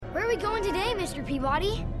we going today, Mr.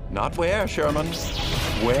 Peabody? Not where, Sherman.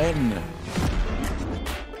 When?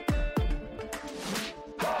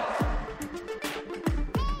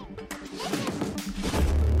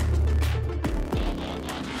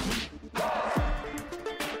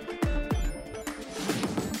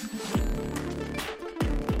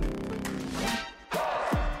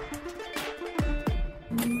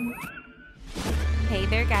 Hey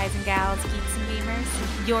there, guys and gals, geeks and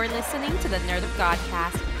gamers. You're listening to the Nerd of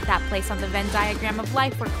Godcast, that place on the Venn diagram of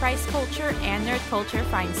life where Christ culture and nerd culture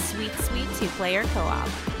find sweet, sweet two-player co-op.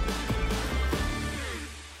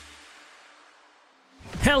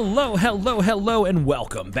 Hello, hello, hello, and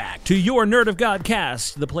welcome back to your Nerd of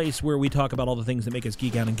Godcast, the place where we talk about all the things that make us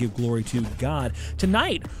geek out and give glory to God.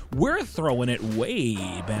 Tonight, we're throwing it way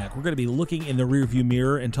back. We're going to be looking in the rearview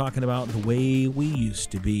mirror and talking about the way we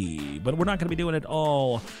used to be. But we're not going to be doing it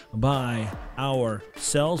all by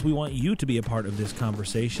ourselves. We want you to be a part of this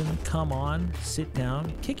conversation. Come on, sit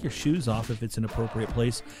down, kick your shoes off if it's an appropriate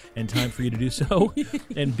place and time for you to do so,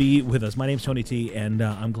 and be with us. My name's Tony T, and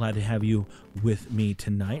I'm glad to have you with me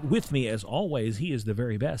tonight. With me, as always, he is the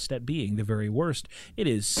very best at being the very worst. It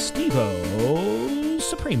is Steve-O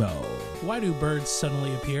Supremo. Why do birds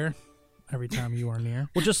suddenly appear every time you are near?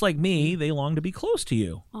 Well, just like me, they long to be close to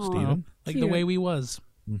you, Steven. Like the way we was.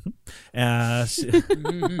 Nailed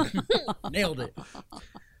it.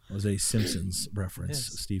 That was a Simpsons reference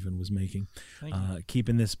Stephen was making. Thank you.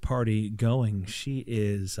 Keeping this party going. She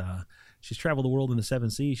is, she's traveled the world in the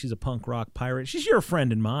 7 seas. She's a punk rock pirate. She's your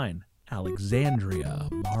friend and mine, Alexandria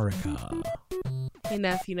Marica. Hey,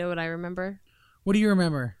 Neff, you know what I remember? What do you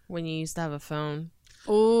remember? When you used to have a phone.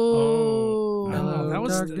 Oh, that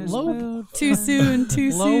was low. Too soon, too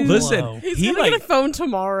Low soon. blow. Listen, He's he gonna get like a phone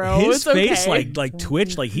tomorrow. his It's face okay. like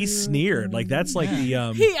twitched, like he sneered. Like that's like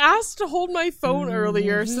the He asked to hold my phone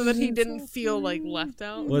earlier so that he didn't feel like left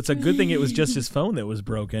out. Well, it's a good thing it was just his phone that was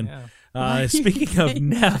broken. Yeah. Speaking of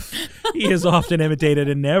Neff, he is often imitated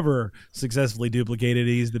and never successfully duplicated.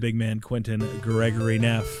 He's the big man, Quentin Gregory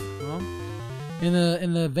Neff. Well,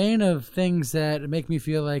 in the vein of things that make me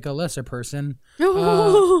feel like a lesser person, I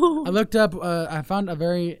looked up. I found a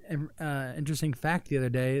very interesting fact the other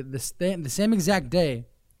day. The same exact day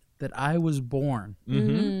that I was born,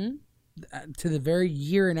 to the very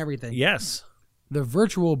year and everything. Yes. The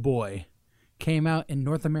Virtual Boy came out in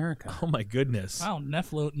North America. Oh my goodness. Wow,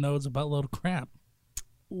 Neff knows about load of crap.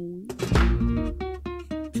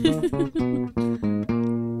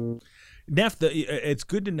 Neff, it's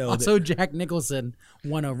good to know Also, Jack Nicholson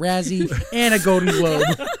won a Razzie and a Golden Globe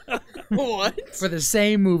What? for the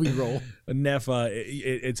same movie role. that Neff,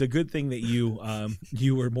 it's a good thing that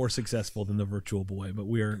you were more successful than the Virtual Boy, but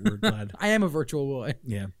we're glad. I am a Virtual Boy.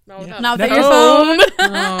 Yeah. No, Now that your phone.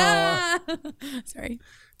 Sorry.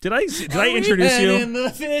 Did I introduce you? In the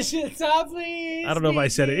fish, please. I don't know if I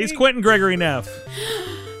said it. It's Quentin Gregory Neff.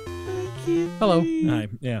 Hello. Hi.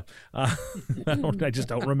 Yeah. I just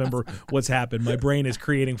don't remember what's happened. My brain is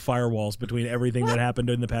creating firewalls between everything that happened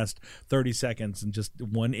in the past 30 seconds and just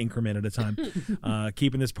one increment at a time.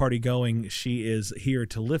 Keeping this party going, she is here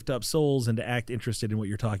to lift up souls and to act interested in what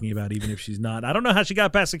you're talking about, even if she's not. I don't know how she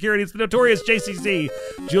got past security. It's the notorious JCC,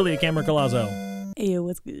 Julia Cameron Colazzo. Hey,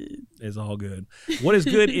 what's good? Is all good. What is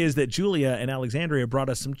good is that Julia and Alexandria brought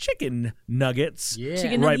us some chicken nuggets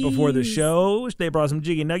Yeah. right before the show. They brought some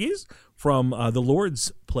chicken nuggies from the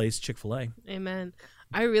Lord's Place, Chick-fil-A. Amen.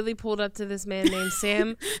 I really pulled up to this man named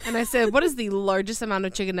Sam, and I said, what is the largest amount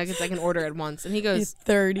of chicken nuggets I can order at once? And he goes, It's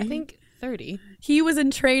 30. I think 30. He was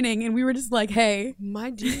in training, and we were just like, hey.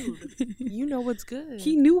 My dude, you know what's good.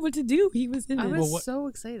 He knew what to do. He was in I it. was so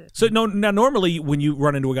excited. So now normally when you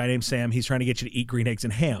run into a guy named Sam, he's trying to get you to eat green eggs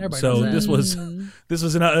and ham. Everybody So knows this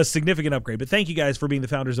was a significant upgrade. But thank you guys for being the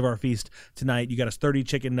founders of our feast tonight. You got us 30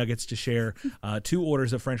 chicken nuggets to share, 2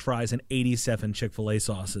 orders of French fries, and 87 Chick-fil-A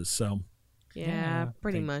sauces. So Yeah,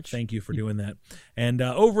 pretty much. thank you for doing that. And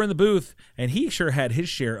over in the booth, and he sure had his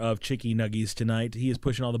share of chicky nuggies tonight. He is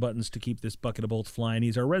pushing all the buttons to keep this bucket of bolts flying.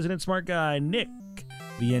 He's our resident smart guy, Nick,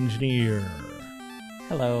 the engineer.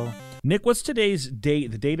 Hello. Nick, what's today's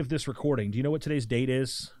date, the date of this recording? Do you know what today's date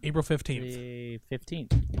is? April 15th. The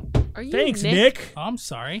 15th. Are you Thanks, Nick? Nick. Oh, I'm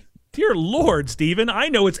sorry. Dear Lord, Steven, I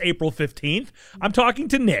know it's April 15th. I'm talking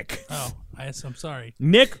to Nick. Oh, I'm sorry.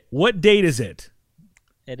 Nick, what date is it?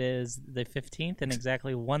 It is the 15th and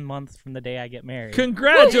exactly 1 month from the day I get married.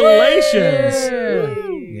 Congratulations.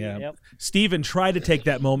 Yeah. Yep. Steven tried to take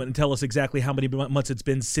that moment and tell us exactly how many months it's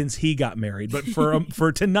been since he got married. But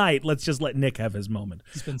for tonight, let's just let Nick have his moment.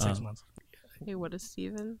 It's been 6 months. Hey, what is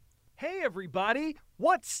Steven? Hey everybody,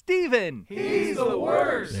 what's Steven? He's the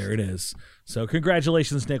worst. There it is. So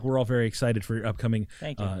congratulations, Nick. We're all very excited for your upcoming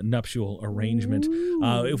nuptial arrangement.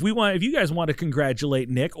 If you guys want to congratulate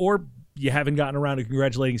Nick, or you haven't gotten around to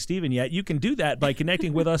congratulating Steven yet, you can do that by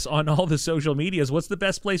connecting with us on all the social medias. What's the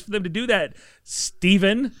best place for them to do that,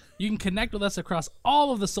 Steven? You can connect with us across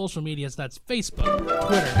all of the social medias. That's Facebook,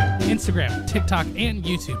 Twitter, Instagram, TikTok, and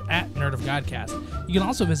YouTube at Nerd of Godcast. You can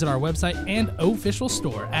also visit our website and official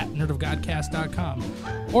store at nerdofgodcast.com.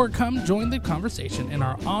 Or come join the conversation in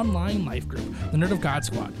our online life group, the Nerd of God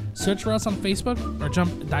Squad. Search for us on Facebook or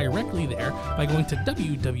jump directly there by going to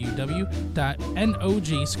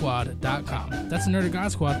www.nogsquad.com. That's the Nerd of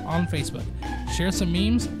God Squad on Facebook. Share some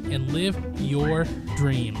memes and live your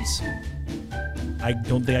dreams. I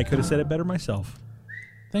don't think I could have said it better myself.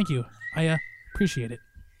 Thank you. I appreciate it.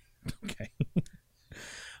 Okay.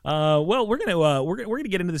 Well, we're gonna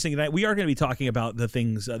get into this thing tonight. We are gonna be talking about the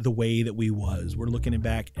things, the way that we was. We're looking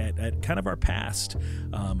back at kind of our past.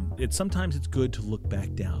 Sometimes it's good to look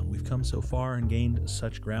back down. We've come so far and gained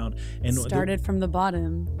such ground. And started from the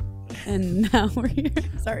bottom, and now we're here.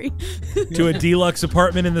 Sorry. To a deluxe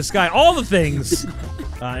apartment in the sky. All the things.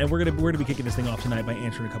 And we're gonna be kicking this thing off tonight by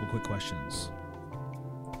answering a couple quick questions.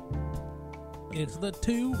 It's the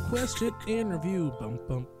 2-question interview. Bum,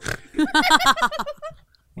 bum.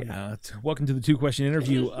 Yeah, welcome to the 2-question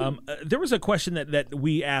interview. There was a question that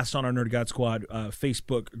we asked on our Nerd God Squad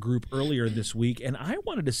Facebook group earlier this week, and I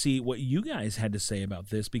wanted to see what you guys had to say about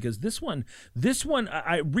this, because this one,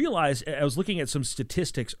 I realized I was looking at some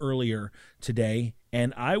statistics earlier today,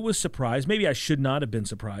 and I was surprised, maybe I should not have been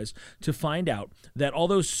surprised, to find out that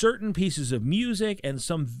although certain pieces of music and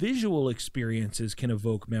some visual experiences can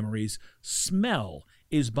evoke memories, smell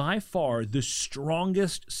is by far the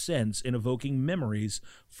strongest sense in evoking memories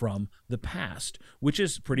from the past, which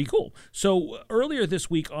is pretty cool. So earlier this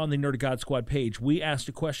week on the Nerd of God Squad page, we asked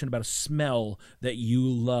a question about a smell that you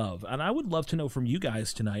love. And I would love to know from you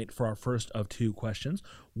guys tonight, for our first of 2 questions,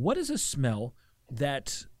 what is a smell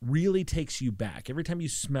that really takes you back? Every time you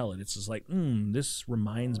smell it, it's just like, this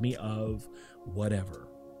reminds me of whatever.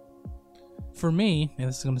 For me, and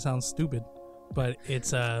this is going to sound stupid, but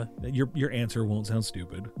it's your answer won't sound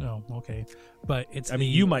stupid. No, okay, but it's. I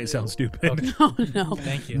mean, you might sound stupid. Okay. No.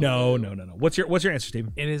 Thank you. No. What's your answer,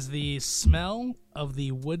 Steven? It is the smell of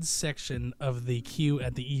the wood section of the queue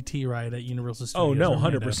at the ET ride at Universal Studios. Oh no,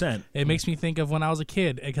 Orlando. 100%. It makes me think of when I was a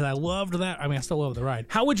kid, because I loved that. I mean, I still love the ride.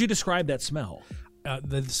 How would you describe that smell?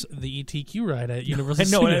 The ETQ ride at Universal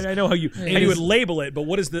Studios. I know how you would label it, but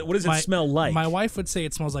what does it smell like? My wife would say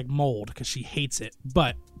it smells like mold because she hates it,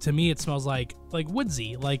 but to me it smells like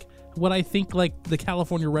woodsy, like what I think like the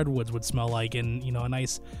California redwoods would smell like in a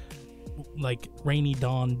nice like rainy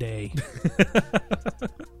dawn day.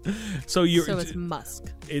 So it's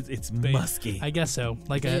musk. It's musky. I guess so.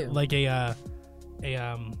 Like a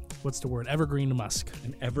what's the word? Evergreen musk.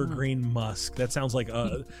 An evergreen musk. That sounds like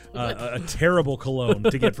a terrible cologne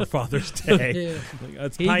to get for Father's Day. Here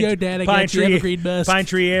you go, Dad. I got you evergreen musk. Pine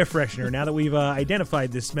tree air freshener. Now that we've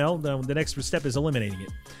identified this smell, the next step is eliminating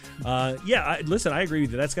it. Listen, I agree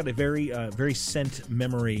with you. That's got a very scent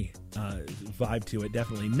memory vibe to it,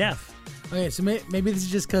 definitely. Neff. Okay, so maybe this is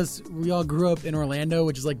just because we all grew up in Orlando,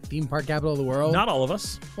 which is like theme park capital of the world. Not all of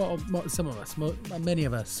us. Well, some of us. Many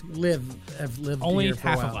of us have lived only here for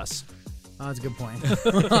half a while. of us. Oh, that's a good point.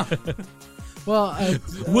 Well,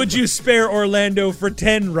 would you spare Orlando for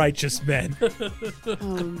 10 righteous men?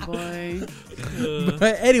 Oh boy.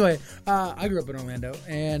 But anyway, I grew up in Orlando,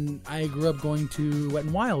 and I grew up going to Wet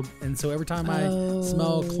n Wild, and so every time I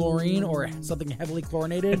smell chlorine or something heavily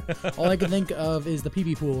chlorinated, all I can think of is the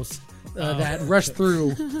pee-pee pools that rush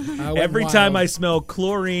through. Every time I smell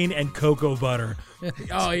chlorine and cocoa butter.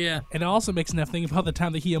 Oh yeah, and it also makes Neff think about the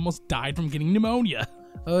time that he almost died from getting pneumonia.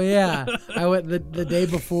 Oh yeah, I went the day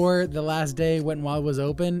before the last day Wet n Wild was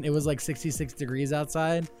open. It was like 66 degrees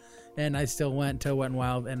outside, and I still went to Wet n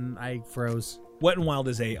Wild and I froze. Wet n Wild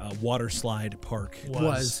is a water slide park.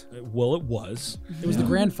 Was. Well, it was. It was the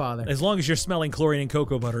grandfather. As long as you're smelling chlorine and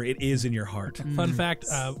cocoa butter, it is in your heart. Fun fact,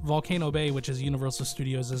 Volcano Bay, which is Universal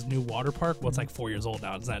Studios' new water park, well, it's like 4 years old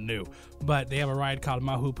now. It's not new. But they have a ride called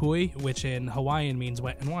Mahu Pui, which in Hawaiian means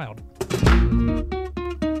wet and wild.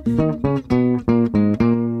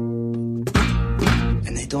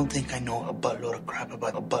 And they don't think I know a buttload of crap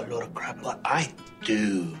about a buttload of crap, but I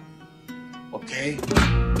do. Okay?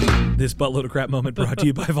 This buttload of crap moment brought to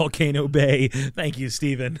you by Volcano Bay. Thank you,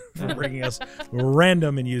 Steven, for bringing us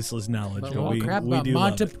random and useless knowledge. But crap about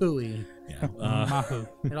Montepui. Yeah. Mahu.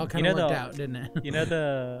 It all kind of worked out, didn't it? You know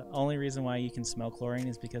the only reason why you can smell chlorine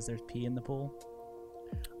is because there's pee in the pool?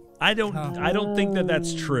 I don't think that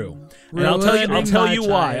that's true. And Ruining I'll tell you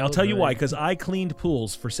why. my I'll tell you why. childhood. Because I cleaned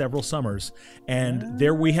pools for several summers, and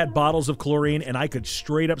there we had bottles of chlorine, and I could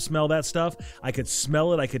straight up smell that stuff. I could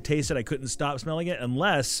smell it. I could taste it. I couldn't stop smelling it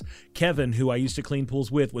unless Kevin, who I used to clean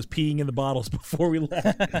pools with, was peeing in the bottles before we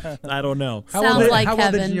left. I don't know. How Sounds well, like how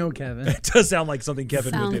well did Kevin. you know Kevin? It does sound like something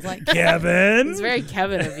Kevin would Sounds do. like Kevin. It's very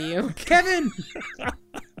Kevin of you. Kevin!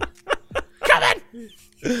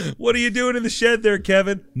 What are you doing in the shed there,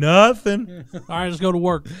 Kevin? Nothing. All right, let's go to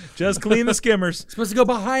work. Just clean the skimmers. Supposed to go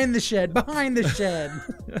behind the shed. Behind the shed.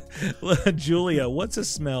 Julia, what's a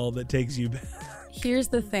smell that takes you back? Here's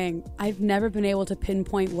the thing. I've never been able to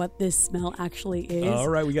pinpoint what this smell actually is. All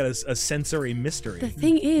right, we got a sensory mystery. The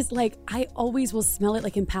thing is, like, I always will smell it,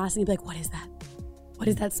 like, in passing and be like, what is that? What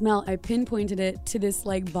is that smell? I pinpointed it to this,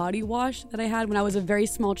 like, body wash that I had when I was a very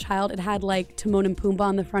small child. It had, like, Timon and Pumbaa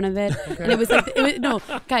on the front of it. And it was, like,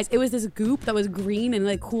 it was this goop that was green and,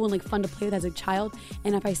 like, cool and, like, fun to play with as a child.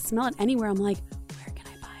 And if I smell it anywhere, I'm like, where can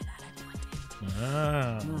I buy that?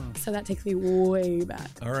 I want it. So that takes me way back.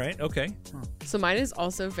 All right, okay. So mine is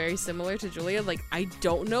also very similar to Julia. Like, I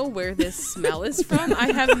don't know where this smell is from.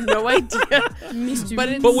 I have no idea.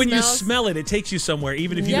 But When you smell it, it takes you somewhere,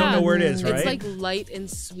 even if you don't know where it is, right? It's like light and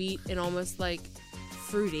sweet and almost like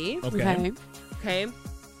fruity. Okay. Okay.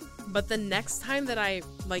 But the next time that I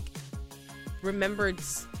like remembered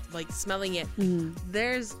like smelling it,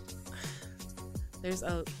 there's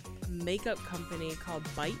a makeup company called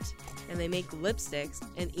Bite, and they make lipsticks,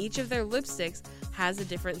 and each of their lipsticks has a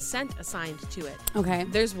different scent assigned to it. Okay.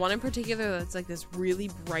 There's one in particular that's like this really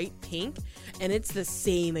bright pink, and it's the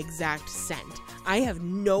same exact scent. I have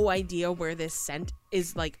no idea where this scent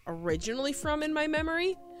is like originally from in my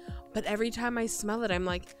memory, but every time I smell it, I'm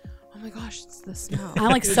like, oh my gosh, it's the smell.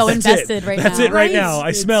 I'm like so invested right now. That's it right now.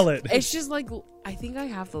 I smell it. It's just like, I think I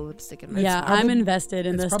have the lipstick in my Yeah, smell. I'm invested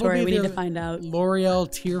in this story. We need to find out.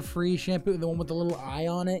 L'Oreal tear-free shampoo, the one with the little eye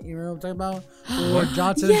on it. You remember what I'm talking about? Or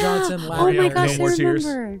Johnson & Johnson lavender. Oh my gosh, No More I Tears.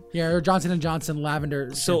 remember. Yeah, or Johnson & Johnson lavender.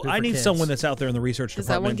 So shampoo I for need kids. someone that's out there in the research Does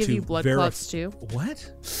that one department give to you blood clots too?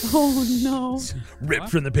 What? Oh no. Ripped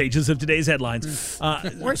from the pages of today's headlines.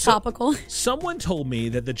 We're topical. Someone told me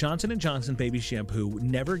that the Johnson & Johnson baby shampoo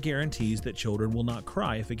never guarantees that children will not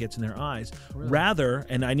cry if it gets in their eyes. Rather,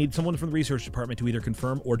 and I need someone from the research department to either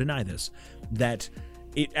confirm or deny this, that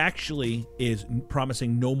it actually is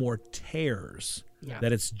promising no more tears. Yeah.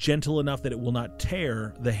 That it's gentle enough that it will not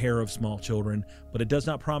tear the hair of small children, but it does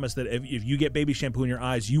not promise that if you get baby shampoo in your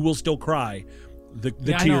eyes, you will still cry. The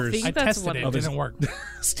Yeah, I know. tears. I that's tested what it. it It didn't work.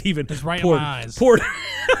 Stephen, It's right in poured, my eyes. poured.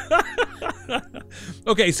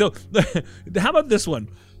 Okay, so how about this one?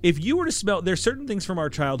 If you were to smell, there's certain things from our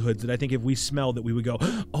childhoods that I think if we smelled that we would go,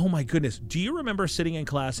 oh my goodness. Do you remember sitting in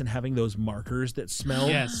class and having those markers that smell?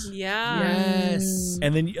 Yes. Yeah. Yes.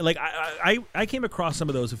 And then, like, I came across some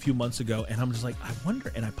of those a few months ago, and I'm just like, I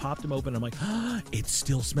wonder. And I popped them open, and I'm like, it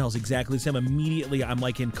still smells exactly the same. Immediately, I'm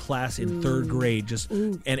like in class in third grade, just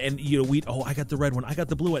and you know, I got the red one, I got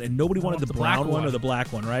the blue one, and nobody wanted the black brown one one. or the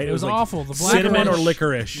black one, right? It was like awful. The black cinnamon or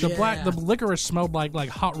licorice. licorice. The licorice smelled like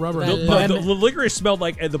hot rubber. The licorice smelled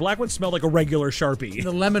like, the black one smelled like a regular Sharpie. The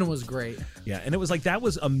lemon was great. Yeah, and it was like, that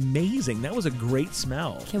was amazing. That was a great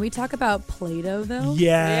smell. Can we talk about Play-Doh though?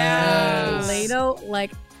 Yes. Play-Doh,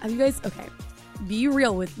 like, have you guys? Okay, be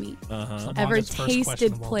real with me. Uh-huh. Ever Longest first question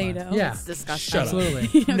tasted of all Play-Doh? Yeah. It's disgusting. Shut up.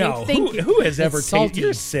 Absolutely. Okay, No, thank you. who has ever salty. tasted?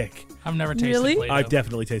 You're sick. I've never tasted Really? Play-Doh. I've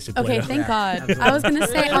definitely tasted Okay, Play-Doh. thank God. I was gonna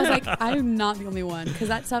say, I was like, I'm not the only one because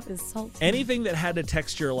that stuff is salty. Anything that had a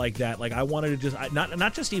texture like that, like I wanted to just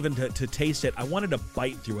not just even to taste it, I wanted to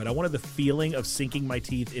bite through it. I wanted the feeling of sinking my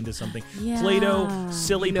teeth into something. Yeah. Play-Doh,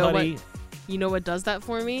 silly You know putty. what? You know what does that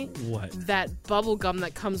for me? What? That bubble gum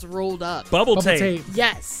that comes rolled up. Bubble Bubble tape. tape.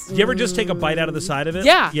 Yes. Do you ever just take a bite out of the side of it?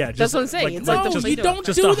 Yeah, Yeah. that's Just, what I'm saying. Like, It's like like No, just you like don't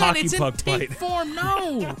just do a that. hockey It's in puck tape bite. form.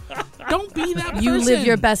 No. Don't be that person. You live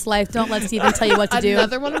your best life. Don't let Steven tell you what to do.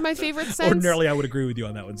 Another one of my favorite scents. Ordinarily, I would agree with you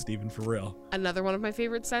on that one, Stephen, for real. Another one of my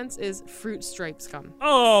favorite scents is fruit stripes gum.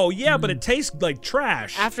 Oh, yeah, but it tastes like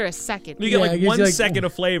trash. After a second. You get Yeah, it like gives 1 you, like, second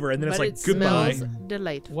of flavor, and then but it's it like, goodbye. smells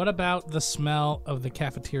delightful. What about the smell of the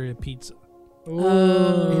cafeteria pizza?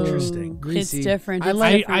 Interesting. Greasy. It's different. I It's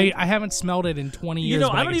like. different. I haven't smelled it in 20 years. You know,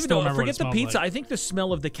 but I don't can even still know. remember what Forget it the smells pizza. like. I think the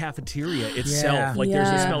smell of the cafeteria itself. Yeah. Like there's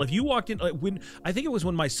a Yeah. smell. If you walked in, like, when I think it was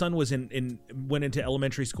when my son was went into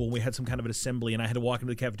elementary school, and we had some kind of an assembly, and I had to walk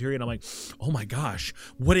into the cafeteria, and I'm like, oh my gosh,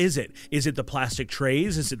 what is it? Is it the plastic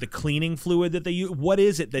trays? Is it the cleaning fluid that they use? What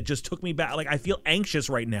is it that just took me back? Like I feel anxious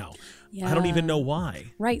right now. I don't even Yeah. know why.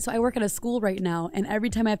 Right. So I work at a school right now, and every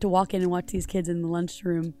time I have to walk in and watch these kids in the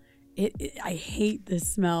lunchroom, I hate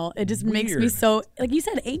this smell. It just makes me Weird. so, like you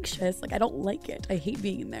said, anxious. Like I don't like it. I hate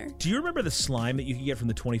being in there. Do you remember the slime that you could get from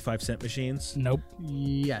the 25-cent machines? Nope.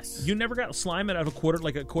 Yes. You never got slime out of a quarter,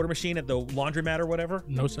 like a quarter machine at the laundromat or whatever?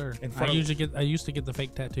 No, sir. In I front of- used to get the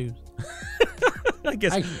fake tattoos. I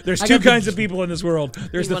guess I- there's I two got the kinds of people in this world.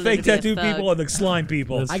 There's You the wanted fake to be a tattoo thug. people and the slime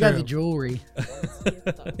people. That's I got true. the jewelry.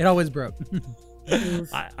 It always broke.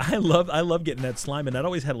 I love getting that slime, and that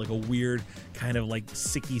always had like a weird kind of like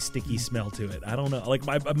sticky smell to it. I don't know, like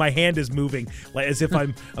my hand is moving like as if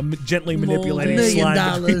I'm gently manipulating $1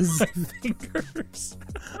 slime between million. my fingers.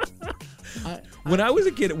 When I was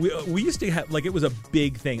a kid, we used to have like it was a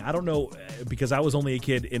big thing. I don't know because I was only a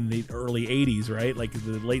kid in the early '80s, right? Like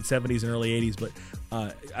the late '70s and early '80s. But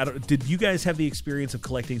I don't. Did you guys have the experience of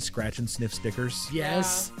collecting scratch and sniff stickers?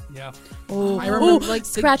 Yes. Yeah. Oh, I remember, like,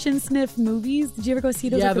 scratch and sniff movies. Did you ever go see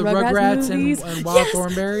those? Yeah, like the the Rugrats and movies? Wild Yes,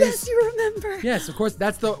 Thornberries. Yes, you remember. Yes, of course.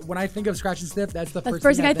 That's the when I think of scratch and sniff. That's the That's first the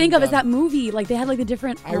first thing I think of is that movie. Like they had like the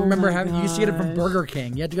different. I remember oh my having you used to get it from gosh. Burger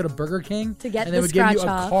King. You had to go to Burger King To get and they the would give you a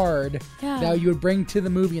scratch off. card Yeah. that you would bring to the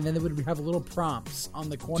movie, and then they would have little prompts on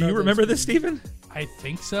the corner. Do you of the remember this, screen. Stephen? I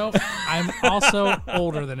think so. I'm also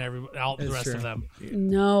older than all the It's rest true. of them.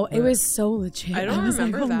 No, it was so legit. I don't was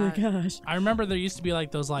like, remember oh that. my gosh. I remember there used to be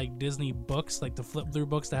like those like Disney books, like the flip through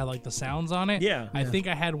books that had like the sounds on it. Yeah. I think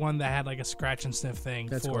I had one that had like a scratch and sniff thing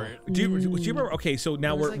That's for cool. it. Do you remember? Okay, so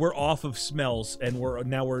now was we're like- off of smells and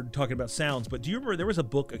we're talking about sounds. But do you remember there was a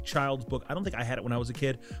book, a child's book? I don't think I had it when I was a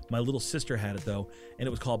kid. My little sister had it though, and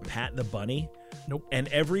it was called Pat the Bunny. Nope. And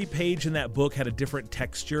every page in that book had a different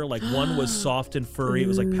texture. Like one was soft and furry. It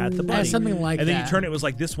was like Pat the Bunny. something like And then that. you turn it, it was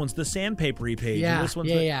like this one's the sandpapery page. Yeah, And this one's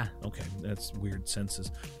yeah. Okay, that's weird senses.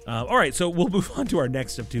 All right, so we'll move on to our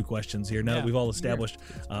next of two questions here. Now that Yeah. we've all established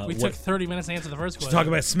We took 30 minutes to answer the first to question. talk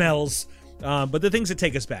about smells. But the things that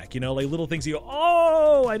take us back, like little things you go,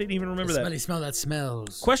 oh, I didn't even remember that. Smelly smell that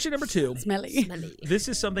smells. Question number 2. Smelly. This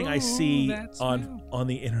is something I Oh, see that smell. on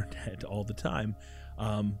the internet all the time,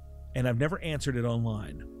 and I've never answered it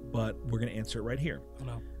online, but we're going to answer it right here. Oh,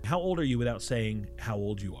 no. How old are you without saying how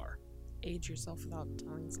old you are? Age yourself without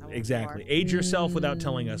telling us how old Exactly. you are. Age yourself without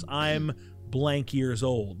telling us. I'm blank years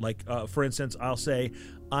old. Like, for instance, I'll say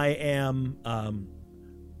I am.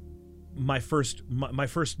 My first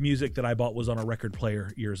music that I bought was on a record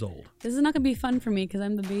player years old. This is not gonna be fun for me because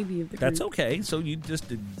I'm the baby of the group. That's okay. So you just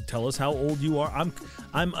tell us how old you are. I'm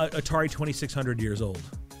Atari 2600 years old.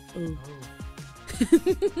 Ooh.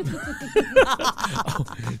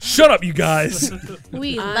 Shut up, you guys.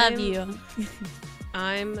 We I'm- love you.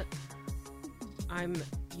 I'm.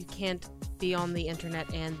 You can't be on the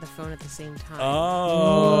internet and the phone at the same time.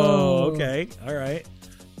 Oh, okay. All right.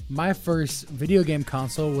 My first video game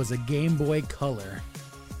console was a Game Boy Color.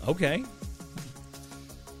 Okay.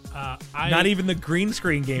 I Not even the green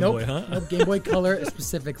screen Game Nope. Boy, huh? Nope, Game Boy Color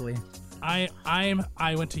specifically. I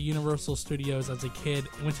went to Universal Studios as a kid,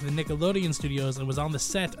 went to the Nickelodeon Studios, and was on the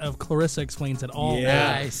set of Clarissa Explains It All.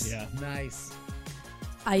 Yeah. Nice. Yeah. Nice.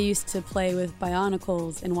 I used to play with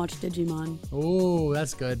Bionicles and watch Digimon. Oh,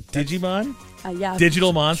 that's good. Digimon? Yeah.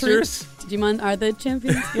 Digital monsters? Digimon are the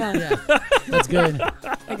champions. Yeah. Yeah, that's good.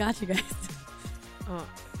 I got you guys. Oh,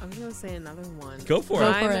 I was gonna say another one. Go for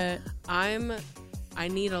Go it. for it. I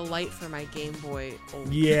need a light for my Game Boy.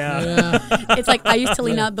 Old. Yeah. Yeah. It's like I used to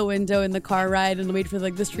lean out the window in the car ride and wait for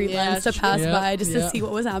like the street Yeah, lamps to true. pass Yeah, by just to yeah. see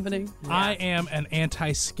what was happening. I am an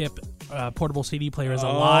anti-skip portable CD player as a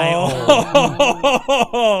lie.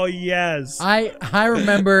 Oh, yes. I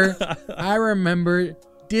remember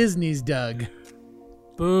Disney's Doug.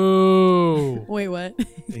 Boo. Wait, what?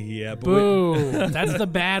 Yeah, but Boo. That's the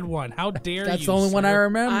bad one. How dare you? That's the only one I sir.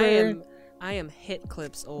 remember. I am Hit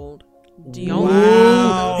Clips old. Do Ooh. y'all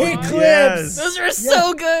Wow. Hey, Yes. Clips. Those are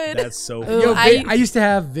so good. That's so Ooh, Yo, I- I used to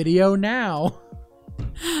have Video Now.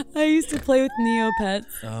 I used to play with Neopets.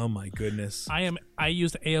 Oh my goodness. I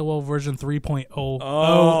used AOL version 3.0. Oh,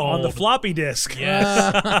 on the floppy disk.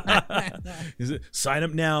 Yes. Is it, sign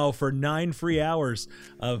up now for 9 free hours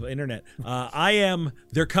of internet.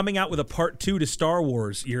 They're coming out with a part 2 to Star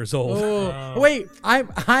Wars years old. Oh, wait,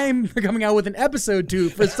 I'm coming out with an episode 2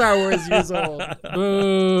 for Star Wars years old.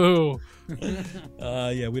 Boo.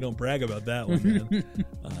 Yeah, we don't brag about that one, man.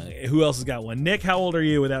 Who else has got one? Nick, how old are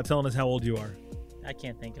you without telling us how old you are? I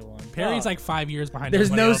can't think of one. Perry's like 5 years behind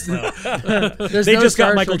There's everybody no. else, though. There's They no just got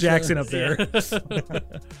Star Michael Trek Jackson up there.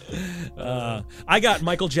 I got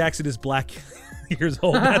Michael Jackson as Black years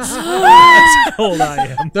old. That's how old I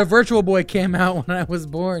am. The Virtual Boy came out when I was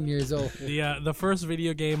born years old. The first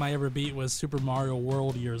video game I ever beat was Super Mario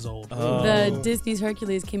World years old. The Disney's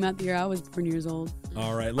Hercules came out the year I was born years old.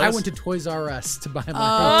 All right. I went to Toys R Us to buy my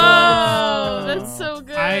Oh, that's so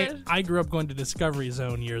good. I grew up going to Discovery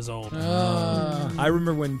Zone years old. I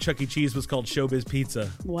remember when Chuck E. Cheese was called Showbiz Pizza.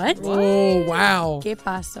 What? Oh, wow. ¿Qué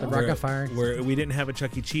pasó? The Rock of Fire. Where we didn't have a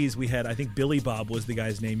Chuck E. Cheese, we had, I think Billy Bob was the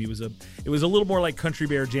guy's name. It was a little more like Country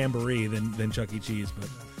Bear Jamboree than Chuck E. Cheese, but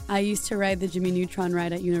I used to ride the Jimmy Neutron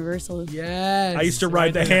ride at Universal. Yes. I used to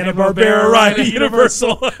ride the Hanna-Barbera ride at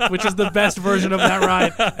Universal, which is the best version of that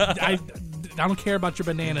ride. I don't care about your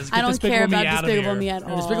bananas. Get I don't Despicable care Me about out Despicable of Me here. at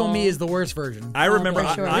all. Despicable Me is the worst version. I remember.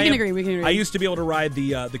 for sure. I We can agree. I used to be able to ride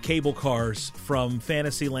the cable cars from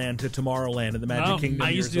Fantasyland to Tomorrowland in the Magic Kingdom. I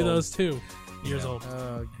used to do those too. Years old.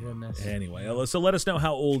 Oh, goodness. Anyway, so let us know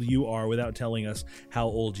how old you are without telling us how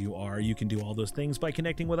old you are. You can do all those things by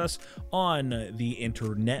connecting with us on the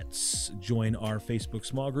internets. Join our Facebook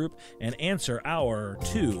small group and answer our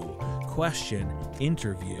 2-question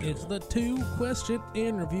interview. It's the 2-question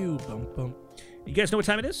interview. Bum, bum. You guys know what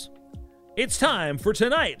time it is? It's time for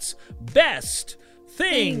tonight's Best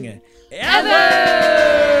Thing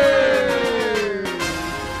Ever!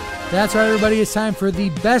 That's right, everybody. It's time for the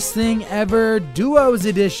Best Thing Ever Duos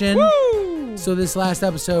Edition. Woo! So this last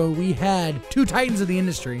episode, we had two titans of the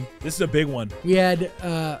industry. This is a big one. We had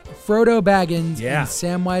Frodo Baggins Yeah. and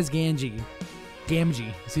Samwise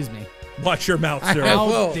Gamgee, excuse me. Watch your mouth, sir.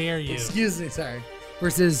 How dare you? Excuse me, sorry.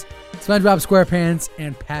 Versus SpongeBob SquarePants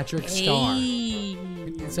and Patrick Star.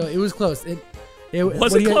 So it was close.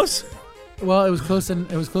 Was it close? Well, it was close, and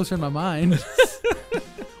it was closer in my mind.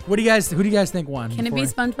 Who do you guys think won? Can it be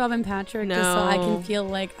SpongeBob and Patrick No. just so I can feel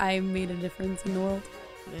like I made a difference in the world?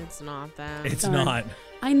 It's not that. It's Darn. not.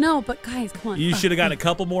 I know, but guys, come on. You should have gotten a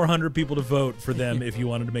couple more 100 people to vote for them if you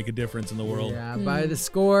wanted to make a difference in the world. Yeah, by the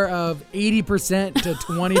score of 80% to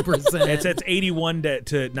 20%. It's 81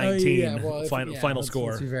 to 19 final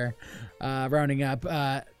score. Let's be fair. Rounding up,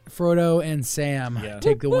 Frodo and Sam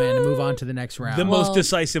take the win and move on to the next round. The most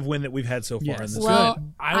decisive win that we've had so far in this. Well,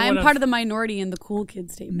 Good. I'm part of the minority in the cool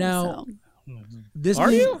kids table. Now, so. this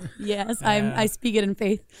Are you? Yes, I speak it in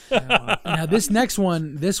faith. Now, this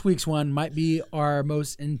week's one, might be our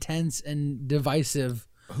most intense and divisive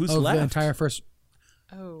Who's of left? the entire first.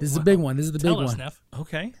 Oh, This is a big one. This is the Tell big us, one. Neff.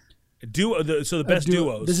 Okay. So the best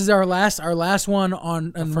duos. This is our last one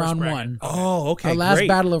on round bracket. one. Oh, okay. Our last great.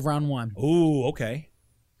 battle of round one. Ooh, okay.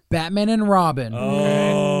 Batman and Robin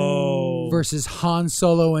Oh. versus Han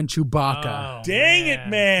Solo and Chewbacca. Oh, Dang it,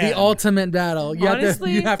 man. The ultimate battle. You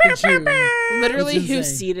Honestly, have to choose. Literally, It's who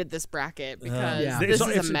insane. seeded this bracket? Because Yeah. this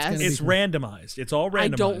It's- is a mess. It's randomized. It's all randomized. I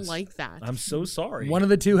don't like that. I'm so sorry. One of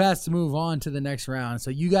the two has to move on to the next round.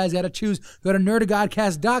 So you guys got to choose. Go to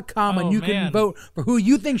nerdagodcast.com and Oh, you man. can vote for who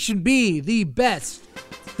you think should be the best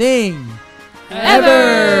thing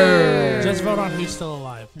ever. Just vote on who's still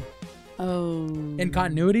alive. Oh. In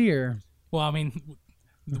continuity, or Well, I mean,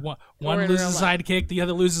 one Or in loses a real life. sidekick, the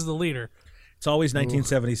other loses the leader. It's always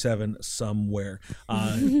 1977 somewhere.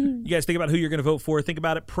 You guys think about who you're going to vote for. Think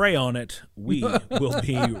about it. Pray on it. We will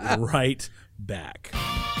be right back.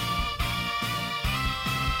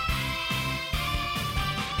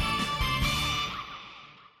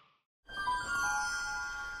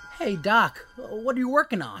 Hey, Doc, what are you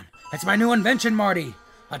working on? It's my new invention, Marty.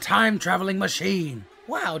 A time-traveling machine.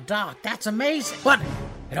 Wow, Doc, that's amazing. But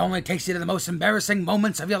it only takes you to the most embarrassing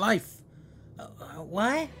moments of your life.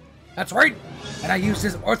 What? That's right. And I use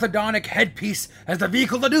this orthodontic headpiece as the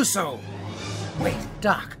vehicle to do so. Wait,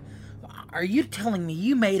 Doc, are you telling me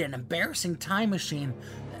you made an embarrassing time machine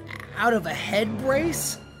out of a head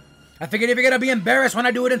brace? I figured if you're gonna be embarrassed when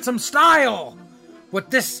I do it in some style. With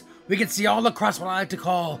this, we can see all across what I like to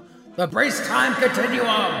call the brace time continuum.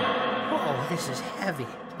 Oh, this is heavy.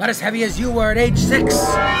 Not as heavy as you were at age 6.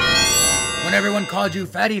 When everyone called you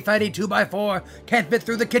fatty 2x4, can't fit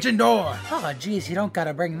through the kitchen door. Oh, geez, you don't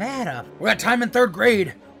gotta bring that up. We're at time in 3rd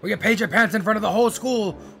grade, where you paid your pants in front of the whole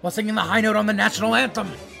school while singing the high note on the national anthem.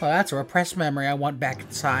 Well, that's a repressed memory I want back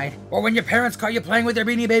inside. Or when your parents caught you playing with your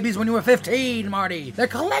Beanie Babies when you were 15, Marty. They're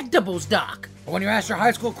collectibles, Doc. Or when you asked your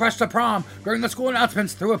high school crush to prom during the school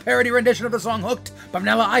announcements through a parody rendition of the song Hooked by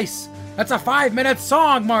Vanilla Ice. That's a 5-minute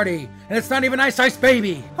song, Marty, and it's not even Ice Ice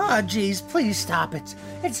Baby. Oh, geez, please stop it.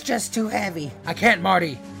 It's just too heavy. I can't,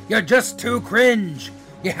 Marty. You're just too cringe.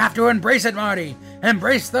 You have to embrace it, Marty.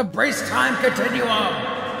 Embrace the brace time continuum.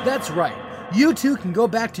 That's right. You too can go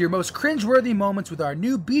back to your most cringeworthy moments with our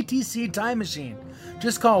new BTC Time Machine.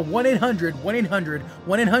 Just call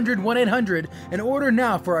 1-800-1-800-1-800-1-800 and order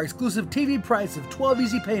now for our exclusive TV price of 12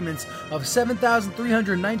 easy payments of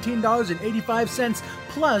 $7,319.85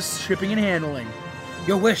 plus shipping and handling.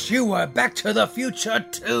 You wish you were Back to the Future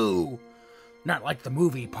 2. Not like the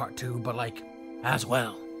movie Part 2, but like as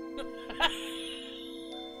well.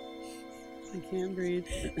 I can't breathe.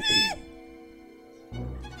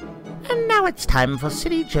 And now it's time for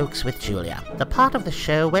Silly Jokes with Julia, the part of the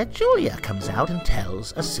show where Julia comes out and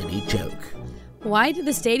tells a silly joke. Why did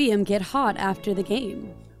the stadium get hot after the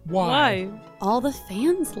game? Why? All the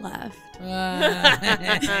fans left.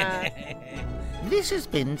 This has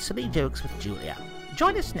been Silly Jokes with Julia.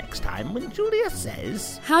 Join us next time when Julia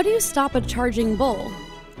says... How do you stop a charging bull?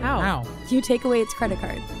 How? You take away its credit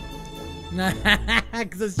card.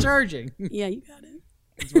 Because it's charging. Yeah, you got it.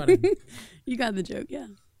 That's funny. You got the joke, yeah.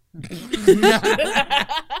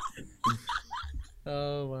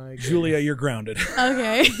 Oh my god. Julia, you're grounded.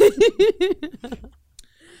 Okay.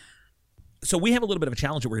 So we have a little bit of a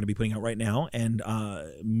challenge that we're going to be putting out right now, and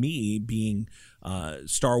me being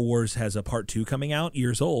Star Wars has a part 2 coming out,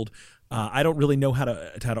 years old. I don't really know how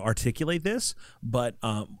to articulate this, but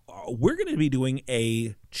we're going to be doing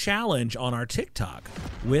a challenge on our TikTok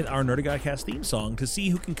with our Nerd of Godcast theme song to see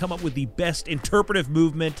who can come up with the best interpretive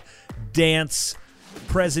movement, dance,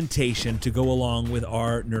 presentation to go along with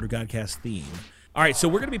our Nerd of Godcast theme. All right, so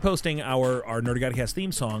we're going to be posting our Nerd of Godcast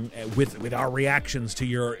theme song with our reactions to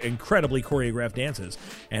your incredibly choreographed dances,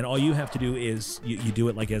 and all you have to do is you do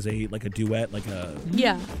it like a duet, like a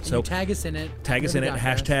So you tag us in it. Tag us in it.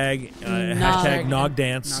 Hashtag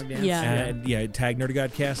NogDance. Yeah. And tag Nerd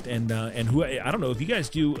of Godcast and who I don't know if you guys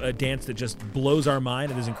do a dance that just blows our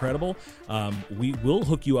mind and is incredible. We will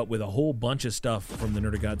hook you up with a whole bunch of stuff from the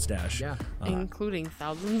Nerd of God stash. Yeah. Including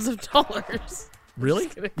thousands of dollars. Really?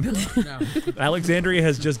 No. Alexandria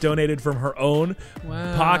has just donated from her own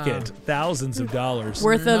Wow. pocket thousands of dollars.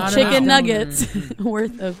 Worth of Not chicken enough. nuggets.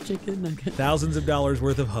 Worth of chicken nuggets. Thousands of dollars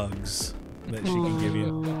worth of hugs that she can give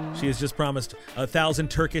you. She has just promised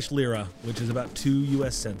 1,000 Turkish lira, which is about 2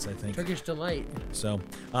 US cents, I think. Turkish delight. So,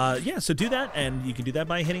 so do that, and you can do that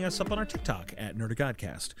by hitting us up on our TikTok at Nerd of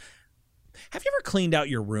Godcast. Have you ever cleaned out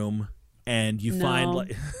your room and you find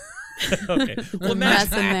like... Okay. Well,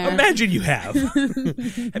 imagine you have.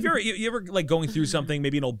 Have you ever like going through something,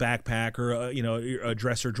 maybe an old backpack or a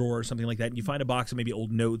dresser drawer or something like that, and you find a box of maybe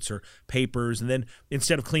old notes or papers, and then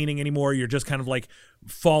instead of cleaning anymore, you're just kind of like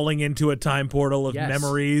falling into a time portal of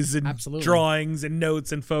memories and drawings and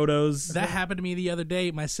notes and photos. That happened to me the other day.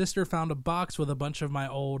 My sister found a box with a bunch of my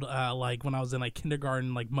old, like when I was in like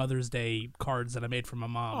kindergarten, like Mother's Day cards that I made for my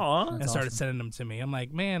mom, and started sending them to me. I'm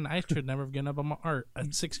like, man, I should never have given up on my art. A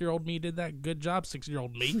 6-year-old me did that. Good job,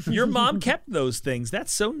 6-year-old me. Your mom kept those things.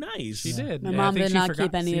 That's so nice. She did. My mom did not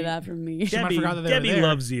keep any of that from me. She might have forgot that they were there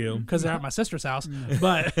loves you because they're at my sister's house.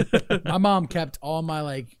 But my mom kept all my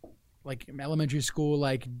like elementary school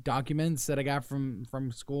like documents that I got from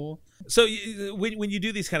school. So when you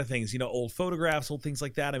do these kind of things, old photographs, old things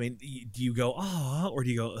like that, I mean, do you go, oh, or do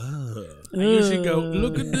you go, ugh? I usually go,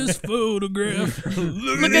 look at this photograph.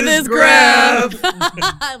 Look at this graph.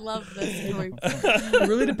 I love this story. It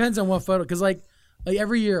really depends on what photo, because like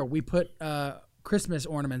every year we put Christmas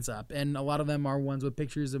ornaments up, and a lot of them are ones with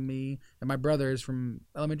pictures of me and my brothers from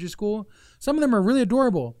elementary school. Some of them are really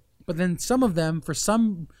adorable, but then some of them, for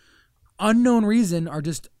some unknown reason, are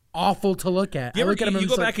just awful to look at. You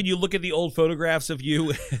go back and you look at the old photographs of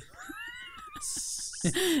you.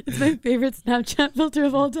 It's my favorite Snapchat filter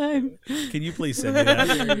of all time. Can you please send me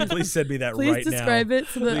that? Please send me that right now. Please describe it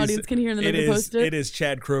so the audience can hear and then post it. It is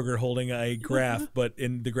Chad Kroger holding a graph, but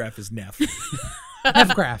the graph is Neff.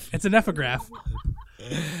 Neff-graph. It's a Neff-graph.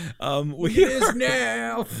 Look at this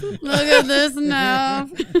now. Look at this now.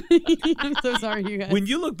 I'm so sorry, you guys. When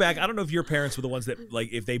you look back, I don't know if your parents were the ones that,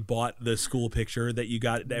 like, if they bought the school picture that you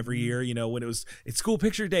got every year, when it's school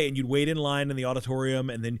picture day, and you'd wait in line in the auditorium,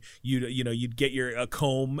 and then you'd get a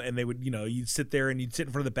comb, and they would, you'd sit there and you'd sit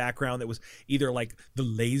in front of the background that was either like the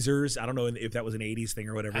lasers. I don't know if that was an 80s thing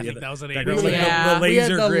or whatever. I think that was an 80s thing. thing. Yeah, the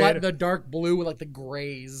laser grid. The dark blue with like the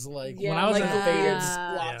grays, like when I was like in faded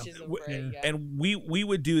splotches of gray. And we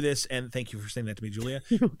would do this, and thank you for saying that to me, Julia.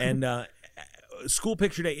 And school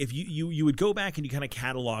picture day, if you would go back and you kind of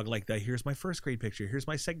catalog like that, here's my first grade picture, here's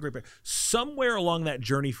my second grade picture. Somewhere along that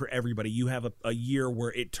journey for everybody, you have a year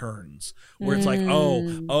where it turns, where it's like,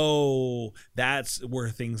 oh, that's where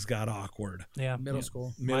things got awkward. Yeah. Middle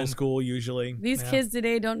school. Middle school, usually. These kids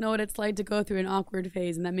today don't know what it's like to go through an awkward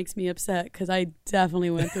phase, and that makes me upset because I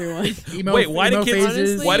definitely went through one. Wait, why do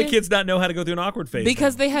Honestly, kids not know how to go through an awkward phase?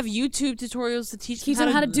 Because they have YouTube tutorials to teach Teach them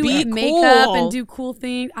them how to do be makeup cool. and do cool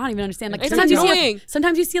things. I don't even understand. Like It's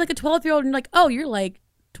sometimes you see like a 12-year-old and you're like, oh, you're like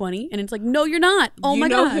 20, and it's like, no, you're not. Oh my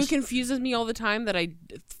gosh. You know who confuses me all the time that I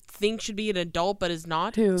think should be an adult but is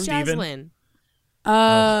not? Who? Jaslyn.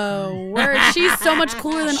 Oh, word. She's so much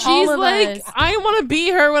cooler than all of us. I want to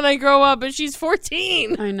be her when I grow up, but she's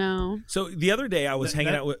 14. I know. So the other day I was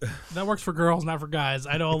hanging out with... That works for girls, not for guys.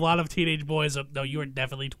 I know a lot of teenage boys. No, you are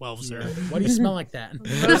definitely 12, sir. Why do you smell like that?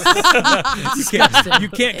 you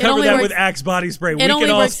can't cover that with Axe body spray. We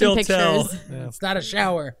can all still tell. Yeah. It's not a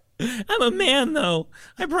shower. I'm a man, though.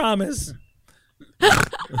 I promise.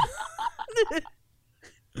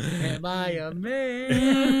 Am I a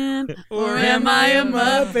man? Or am I a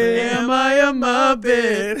Muppet? Am I a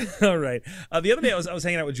Muppet? All right. The other day I was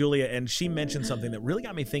hanging out with Julia, and she mentioned something that really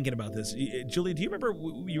got me thinking about this. Julia, do you remember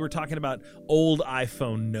you were talking about old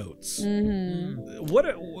iPhone notes? Mm-hmm. What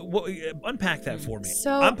unpack that for me.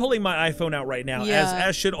 So, I'm pulling my iPhone out right now, yeah.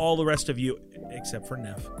 as should all the rest of you, except for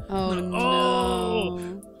Neff. Oh,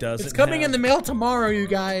 no. It's coming in the mail tomorrow, you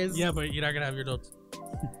guys. Yeah, but you're not going to have your notes.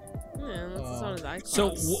 Yeah, that's on his iCloud. So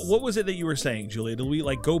what was it that you were saying, Julia? Did we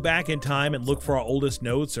like go back in time and look for our oldest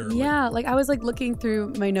notes, or yeah, like I was like looking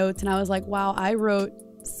through my notes and I was like, wow, I wrote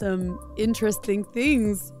some interesting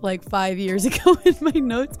things like 5 years ago in my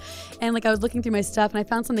notes, and like I was looking through my stuff and I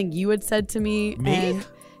found something you had said to me. And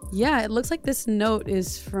yeah, it looks like this note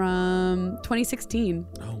is from 2016.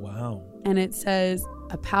 Oh wow. And it says,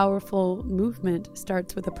 a powerful movement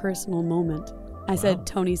starts with a personal moment. I said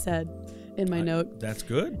Tony said in my note. That's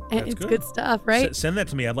good. And it's good stuff, right? Send that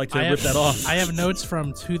to me. I'd like to rip that off. I have notes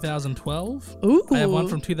from 2012. Ooh. I have one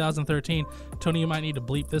from 2013. Tony, you might need to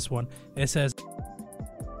bleep this one. It says...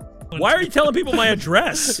 Why are you telling people my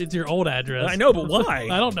address? It's your old address. I know, but why?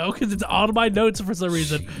 I don't know, because it's on my notes for some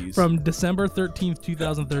reason. Jeez. From December 13th,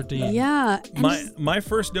 2013. Yeah. My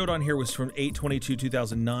first note on here was from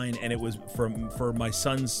 8/22/2009, and it was for my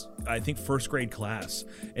son's, I think, first grade class.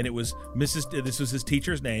 And it was this was his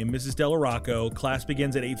teacher's name, Mrs. Delarocco. Class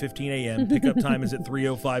begins at 8:15 a.m. Pickup time is at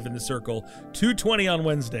 3:05 in the circle. 2:20 on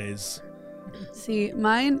Wednesdays. See,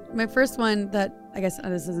 my first one that, I guess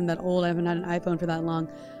this isn't that old, I haven't had an iPhone for that long,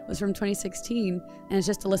 was from 2016, and it's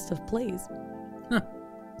just a list of plays. Huh.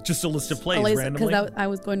 Just a list of plays randomly? Because I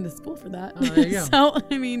was going to school for that. Oh, there you go. So,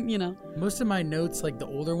 I mean, you know. Most of my notes, like the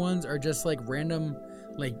older ones, are just like random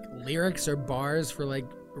like lyrics or bars for like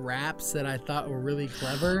raps that I thought were really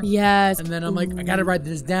clever. Yes. And then I'm like, I gotta write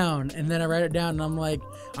this down. And then I write it down and I'm like,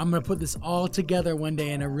 I'm gonna put this all together one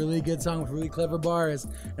day in a really good song with really clever bars.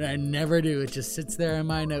 And I never do. It just sits there in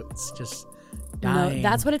my notes, just dying. No,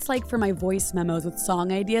 that's what it's like for my voice memos with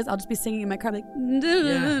song ideas. I'll just be singing in my car like,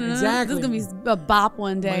 yeah, exactly. This is gonna be a bop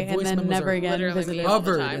one day, and then never again visited.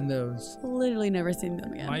 Covered in those. Literally never seen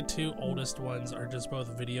them again. My two oldest ones are just both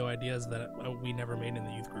video ideas that we never made in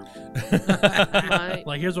the youth group.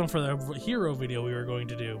 Like here's one for the hero video we were going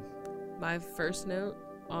to do. My first note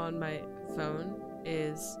on my phone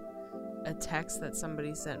is a text that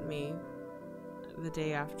somebody sent me the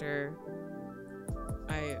day after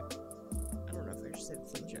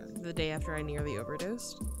the day after I nearly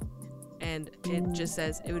overdosed, and it just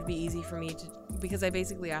says it would be easy for me to, because I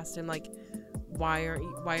basically asked him like, why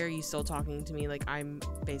are you still talking to me like I'm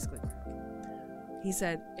basically crack? He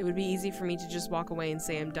said it would be easy for me to just walk away and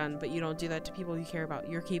say I'm done, but you don't do that to people you care about.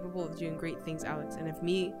 You're capable of doing great things, Alex, and if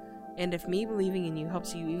me believing in you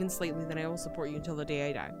helps you even slightly, then I will support you until the day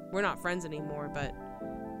I die. We're not friends anymore, but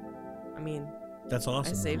I mean, that's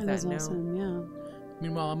awesome. I saved that note. Awesome, yeah.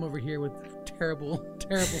 Meanwhile, I'm over here with terrible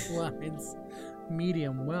lines.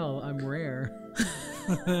 Medium, well, I'm rare.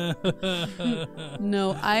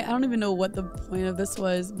 No, I don't even know what the point of this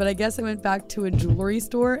was, but I guess I went back to a jewelry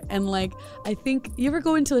store, and like, I think you ever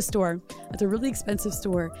go into a store that's a really expensive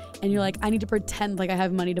store and you're like, I need to pretend like I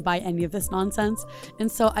have money to buy any of this nonsense.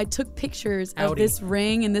 And so I took pictures of this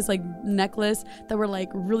ring and this like necklace that were like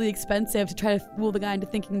really expensive to try to fool the guy into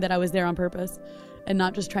thinking that I was there on purpose and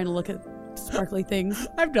not just trying to look at sparkly things.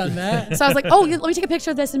 I've done that. So I was like, oh, let me take a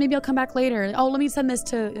picture of this and maybe I'll come back later. Oh, let me send this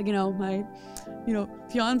to, my,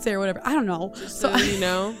 fiance or whatever. I don't know. So you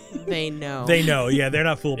know, they know. They know. Yeah, they're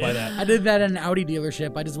not fooled by that. I did that at an Audi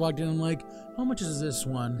dealership. I just walked in and I'm like, how much is this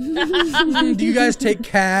one? Do you guys take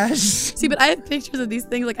cash? See, but I have pictures of these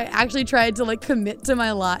things. Like, I actually tried to, like, commit to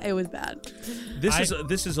my lot. It was bad.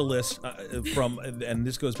 This is a list from, and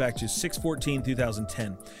this goes back to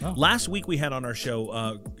 6/14/2010. Oh. Last week we had on our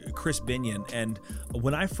show Chris Binion, and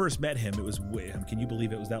when I first met him, it was, can you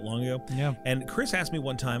believe it was that long ago? Yeah. And Chris asked me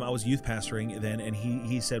one time, I was youth pastoring then, and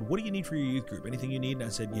he said, what do you need for your youth group? Anything you need? And I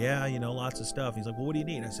said, yeah, lots of stuff. He's like, well, what do you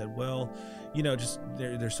need? I said, well, just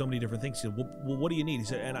there's so many different things. He said, well, what do you need? He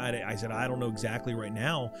said, and I said, I don't know exactly right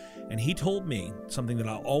now. And he told me something that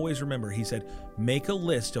I'll always remember. He said, make a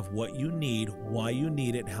list of what you need, why you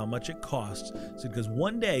need it, how much it costs. So, because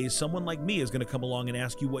one day someone like me is going to come along and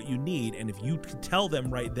ask you what you need, and if you can tell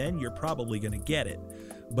them right then, you're probably going to get it.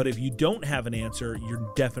 But if you don't have an answer, you're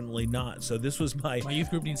definitely not. So this was my youth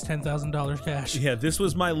group needs $10,000 cash. Yeah, this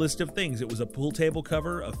was my list of things. It was a pool table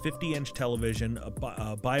cover, a 50-inch television,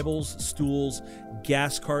 Bibles, stools,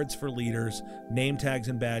 gas cards for leaders, name tags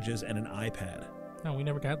and badges, and an iPad. No, we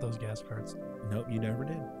never got those gas cards. Nope, you never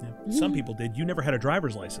did. Yeah. Some people did. You never had a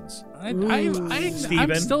driver's license. I'm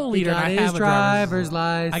still a leader, and I have a driver's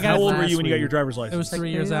license. How old were you when you got your driver's license? It was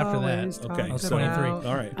 3 years after that. Okay, I was so 23.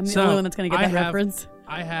 All right. I'm the only one that's going to get that reference.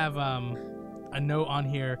 I have a note on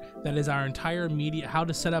here that is our entire media, how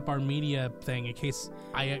to set up our media thing in case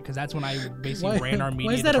because that's when I basically ran our media.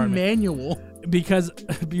 Why is that department. a manual? Because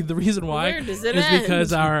the reason why is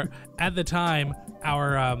because at the time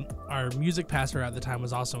our music pastor at the time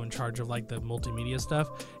was also in charge of like the multimedia stuff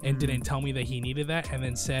and didn't tell me that he needed that, and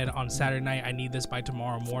then said on Saturday night, I need this by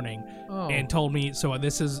tomorrow morning, and told me. So I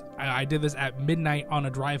did this at midnight on a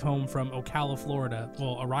drive home from Ocala, Florida.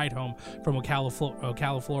 Well, a ride home from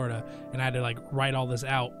Ocala, Florida, and I had to like write all this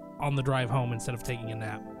out on the drive home instead of taking a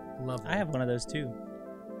nap. Love I have one of those too,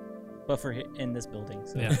 but for in this building.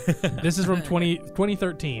 So. Yeah, this is from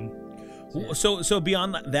 2013. So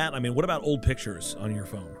beyond that, I mean, what about old pictures on your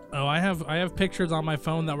phone? Oh, I have pictures on my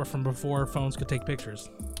phone that were from before phones could take pictures.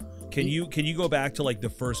 Can you go back to like the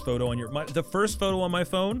first photo on the first photo on my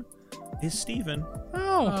phone is Steven.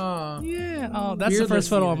 Oh, yeah. Oh, that's the first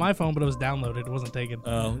photo on my phone, but it was downloaded. It wasn't taken.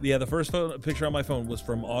 Oh, yeah. The first picture on my phone was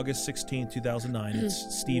from August 16th, 2009.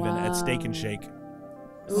 It's Steven at Steak and Shake.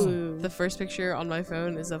 Ooh. The first picture on my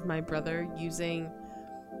phone is of my brother using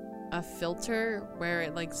a filter where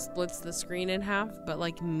it like splits the screen in half but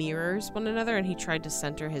like mirrors one another, and he tried to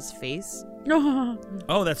center his face.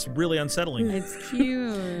 Oh, that's really unsettling. It's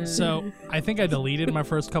cute. So I think I deleted my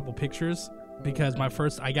first couple pictures because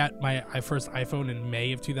I got my first iPhone in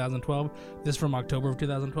May of 2012. This from October of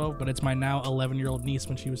 2012, but it's my now 11-year-old niece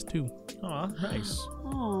when she was 2. Aw, nice.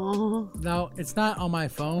 Aww. Now, it's not on my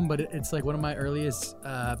phone, but it's like one of my earliest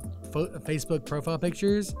Facebook profile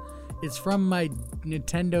pictures. It's from my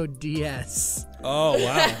Nintendo DS. Oh,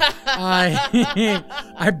 wow.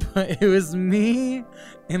 It was me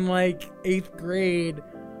in like 8th grade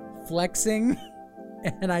flexing,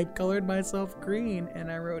 and I colored myself green,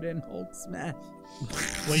 and I wrote in Hulk smash.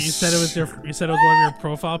 Wait, you said it was one of your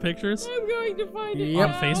profile pictures? I'm going to find it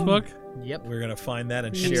on Facebook? Yep. We're going to find that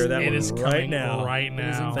and share that one right now. Right now. It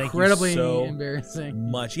is Thank incredibly you so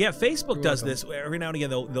embarrassing. much. Yeah, Facebook does this. Every now and again,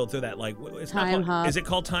 they'll throw that like, it's Time not hop. Is it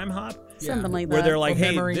called Time Hop? Something like that. Where they're like,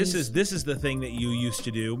 hey, memories. this is the thing that you used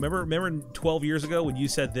to do. Remember 12 years ago when you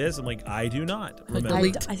said this? I'm like, I do not remember.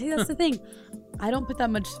 I think that's the thing. I don't put that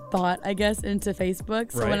much thought, I guess, into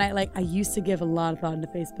Facebook. So Right. when I used to give a lot of thought into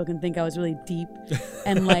Facebook and think I was really deep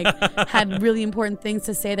and like had really important things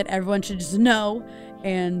to say that everyone should just know,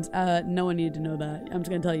 and no one needed to know that. I'm just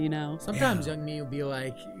gonna tell you now. Sometimes young me will be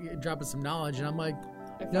like dropping some knowledge, and I'm like,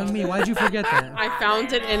 young me, why'd you forget that? I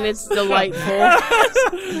found it and it's delightful.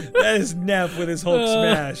 That is Neff with his Hulk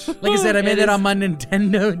smash. Like I said, I made it on my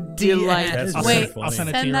Nintendo DS. That's so Wait, funny. I'll send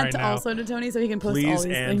it to send you that right to now. also to Tony so he can post all Please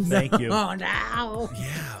these and things. thank you. Oh no!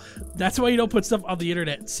 Yeah. That's why you don't put stuff on the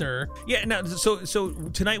internet, sir. Yeah. Now, so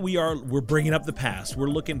tonight we're bringing up the past. We're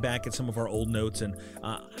looking back at some of our old notes and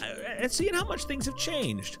seeing how much things have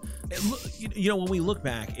changed. When we look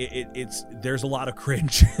back, there's a lot of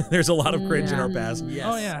cringe. There's a lot of cringe in our past. Yes.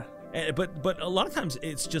 Oh yeah. But a lot of times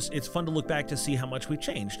it's fun to look back to see how much we've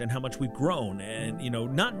changed and how much we've grown, and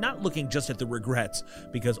not looking just at the regrets,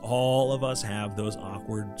 because all of us have those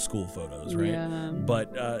awkward school photos, right? Yeah.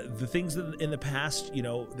 But the things that in the past,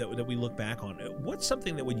 that we look back on, what's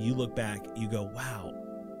something that when you look back you go, wow,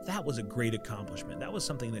 that was a great accomplishment. That was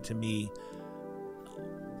something that to me,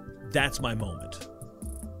 that's my moment.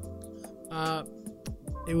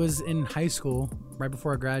 It was in high school, right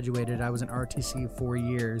before I graduated. I was in RTC 4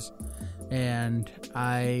 years, and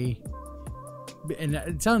I and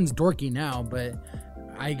it sounds dorky now, but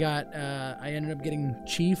I ended up getting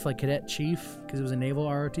chief, like cadet chief, because it was a naval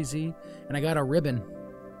ROTC, and I got a ribbon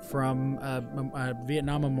from a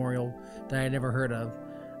Vietnam memorial that I had never heard of.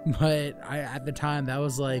 But at the time, that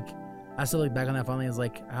was like, I still look back on that fondly as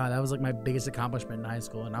like, that was like my biggest accomplishment in high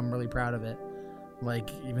school, and I'm really proud of it. Like,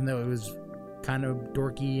 even though it was kind of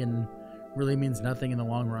dorky and really means nothing in the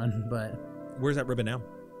long run, but Where's that ribbon now?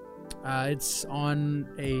 It's on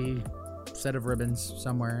a set of ribbons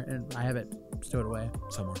somewhere, and I have it stowed away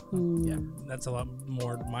somewhere. Yeah, That's a lot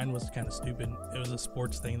more. Mine was kind of stupid. It was a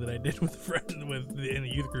sports thing that I did with a friend in a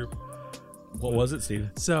youth group. What was it,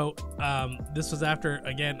 Steve? So this was after,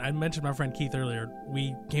 again, I mentioned my friend Keith earlier.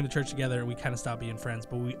 We came to church together and we kind of stopped being friends.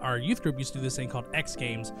 But our youth group used to do this thing called X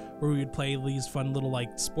Games, where we would play these fun little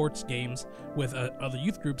like sports games with other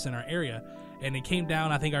youth groups in our area. And it came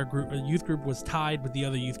down, I think our youth group was tied with the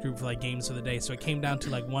other youth group for like games of the day. So it came down to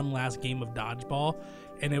like one last game of dodgeball.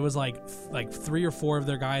 And it was like 3 or 4 of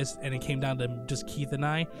their guys, and it came down to just Keith and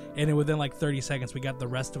I. And within like 30 seconds, we got the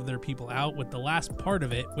rest of their people out. With the last part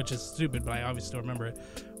of it, which is stupid, but I obviously still remember it,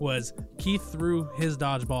 was Keith threw his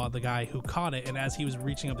dodgeball at the guy who caught it. And as he was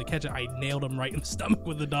reaching up to catch it, I nailed him right in the stomach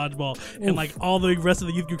with the dodgeball. Oof. And like all the rest of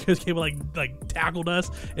the youth group came like tackled us.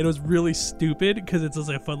 And it was really stupid because it's just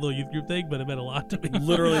like a fun little youth group thing, but it meant a lot to me.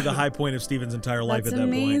 Literally the high point of Steven's entire life at that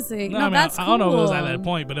amazing. point. No, that's I don't know if it was at cool. that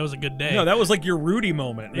point, but it was a good day. No, that was like your Rudy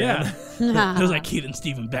moment. Yeah. It was like Keith and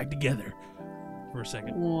Steven back together for a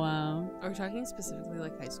second. Wow. Are we talking specifically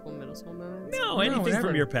like high school, middle school moments? No, anything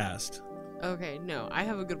from your past. Okay, no. I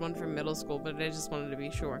have a good one from middle school, but I just wanted to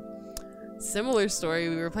be sure. Similar story.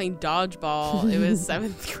 We were playing dodgeball. It was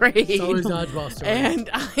 7th grade. It's always dodgeball story. And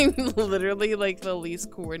I'm literally like the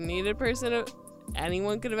least coordinated person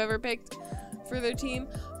anyone could have ever picked for their team.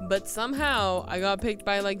 But somehow I got picked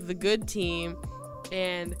by like the good team,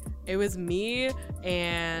 and it was me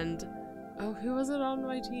and who was it on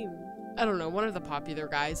my team? I don't know, one of the popular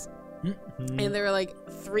guys. Mm-hmm. And there were like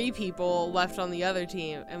 3 people left on the other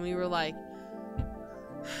team, and we were like,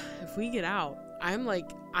 if we get out, I'm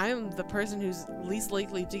the person who's least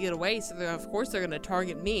likely to get away, so of course they're gonna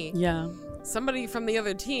target me. Yeah. Somebody from the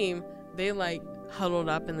other team, they like huddled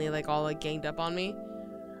up and they like all like ganged up on me,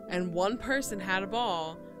 and one person had a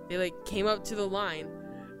ball. They like came up to the line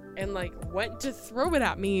and like went to throw it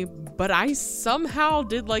at me, but I somehow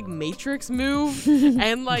did like Matrix move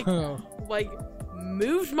and like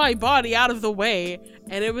moved my body out of the way,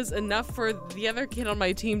 and it was enough for the other kid on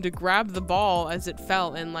my team to grab the ball as it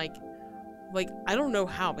fell, and like I don't know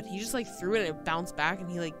how, but he just like threw it and it bounced back,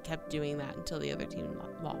 and he like kept doing that until the other team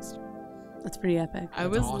lost. That's pretty epic. I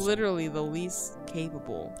was literally the least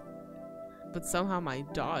capable, but somehow my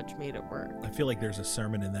dodge made it work. I feel like there's a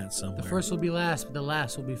sermon in that somewhere. The first will be last, but the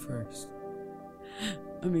last will be first.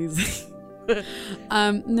 Amazing.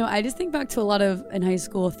 No, I just think back to a lot of in high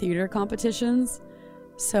school theater competitions.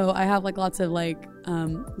 So I have like lots of like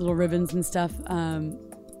little ribbons and stuff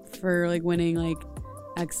for like winning like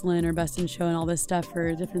excellent or best in show and all this stuff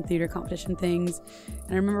for different theater competition things.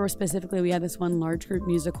 And I remember specifically we had this one large group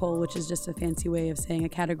musical, which is just a fancy way of saying a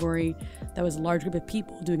category that was a large group of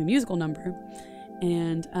people doing a musical number.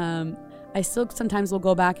 And I still sometimes will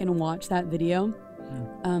go back and watch that video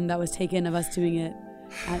that was taken of us doing it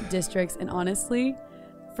at districts, and honestly,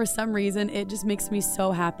 for some reason it just makes me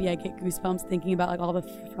so happy. I get goosebumps thinking about like all the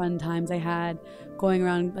fun times I had going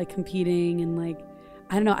around like competing, and like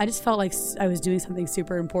I don't know, I just felt like I was doing something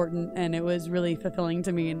super important, and it was really fulfilling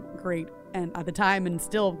to me and great, and at the time, and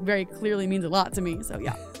still very clearly means a lot to me. So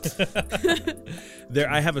yeah.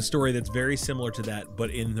 I have a story that's very similar to that, but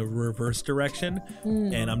in the reverse direction.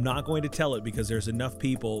 And I'm not going to tell it because there's enough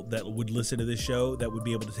people that would listen to this show that would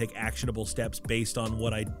be able to take actionable steps based on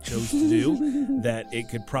what I chose to do that it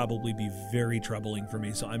could probably be very troubling for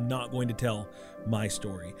me. So I'm not going to tell my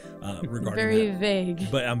story regarding very that. vague.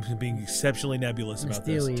 But I'm being exceptionally nebulous about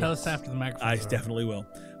this. Tell us after the microphone. I definitely will.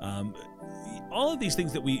 All of these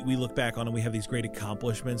things that we look back on and we have these great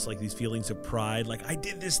accomplishments, like these feelings of pride, like I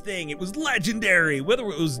did this thing, it was legendary, whether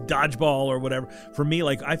it was dodgeball or whatever. For me,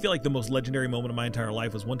 like I feel like the most legendary moment of my entire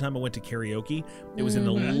life was one time I went to karaoke. It was in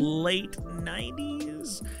the late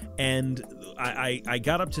 90s, and I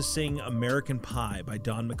got up to sing American Pie by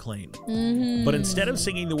Don McLean. But instead of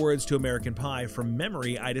singing the words to American Pie from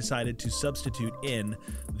memory, I decided to substitute in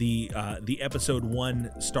the episode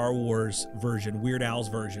 1 Star Wars version, Weird Al's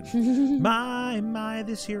version. My my,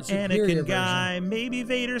 this here superior Anakin guy. Maybe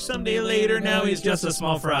Vader someday later. Now he's just a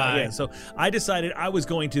small fry. Yeah, so I decided I was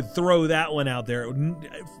going to throw that one out there.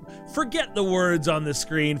 Forget the words on the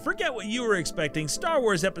screen. Forget what you were expecting. Star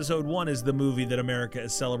Wars Episode 1 is the movie that America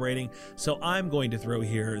is celebrating. So I'm going to throw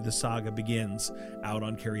here The Saga Begins out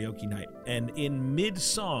on karaoke night. And in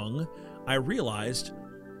mid-song, I realized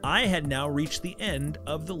I had now reached the end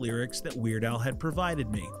of the lyrics that Weird Al had provided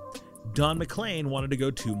me. Don McLean wanted to go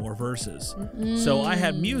 2 more verses. So I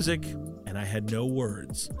had music and I had no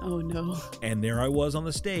words. Oh no. And there I was on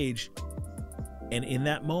the stage. And in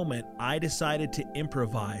that moment, I decided to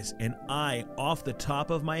improvise, and I, off the top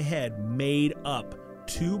of my head, made up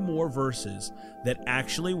 2 more verses that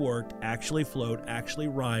actually worked, actually flowed, actually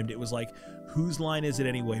rhymed. It was like, whose line is it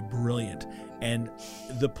anyway? Brilliant. And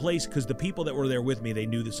the place, because the people that were there with me, they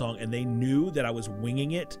knew the song, and they knew that I was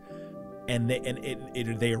winging it. And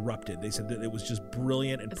they erupted. They said that it was just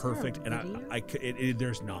brilliant and perfect. And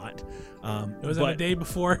there's not. It was on the day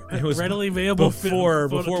before. It was readily available. Before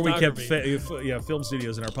we kept film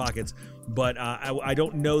studios in our pockets. But I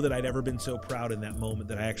don't know that I'd ever been so proud in that moment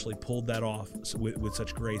that I actually pulled that off with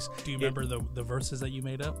such grace. Do you remember the verses that you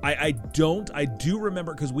made up? I don't. I do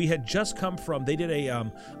remember because we had just come from. They did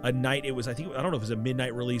a night. It was I don't know if it was a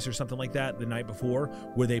midnight release or something like that the night before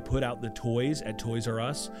where they put out the toys at Toys R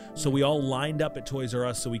Us. So we all lined up at Toys R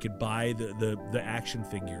Us so we could buy the action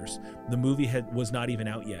figures. The movie was not even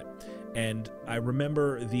out yet, and I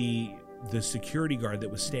remember the security guard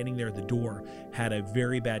that was standing there at the door had a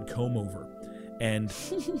very bad comb over, and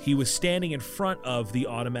he was standing in front of the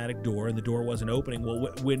automatic door, and the door wasn't opening.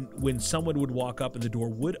 Well, when someone would walk up and the door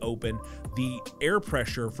would open, the air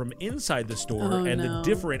pressure from inside the store the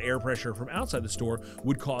different air pressure from outside the store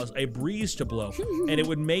would cause a breeze to blow, and it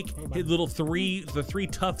would make his the 3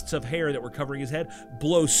 tufts of hair that were covering his head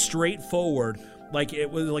blow straight forward. Like it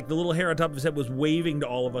was like the little hair on top of his head was waving to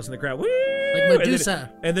all of us in the crowd. Woo! Like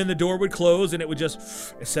Medusa. And then the door would close and it would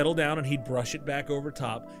just settle down and he'd brush it back over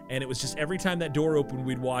top. And it was just every time that door opened,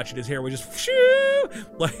 we'd watch and his hair would just shoo,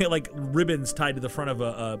 like ribbons tied to the front of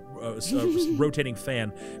a rotating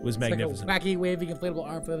fan. It was magnificent. Like a wacky waving inflatable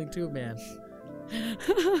arm flailing tube, man.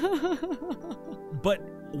 But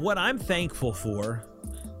what I'm thankful for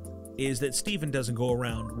is that Steven doesn't go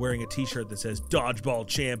around wearing a t-shirt that says Dodgeball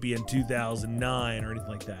Champion 2009 or anything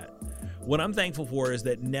like that. What I'm thankful for is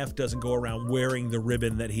that Neff doesn't go around wearing the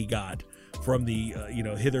ribbon that he got from the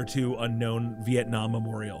hitherto unknown Vietnam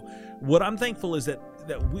Memorial. What I'm thankful is that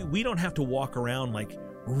we don't have to walk around like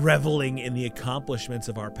reveling in the accomplishments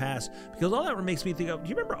of our past, because all that makes me think of, do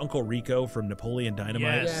you remember Uncle Rico from Napoleon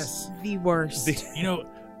Dynamite? Yes. The worst.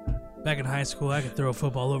 Back in high school, I could throw a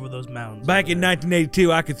football over those mountains. Back in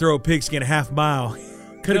 1982, I could throw a pigskin a half mile.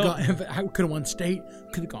 Could have won state.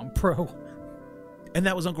 Could have gone pro. And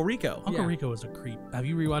that was Uncle Rico. Uncle Rico was a creep. Have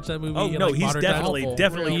you rewatched that movie? Oh no, he's definitely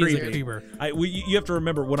He's creepy. a creeper. You have to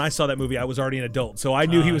remember, when I saw that movie, I was already an adult, so I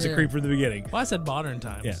knew he was a creep from the beginning. Well, I said modern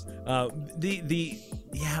times. Yeah.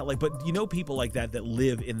 But people like that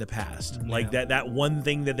live in the past. Like that one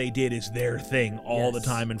thing that they did is their thing all the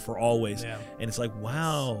time and for always. Yeah. And it's like,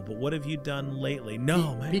 wow, but what have you done lately?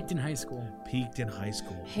 No, man. Peaked in high school.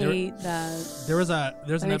 Hate that. There's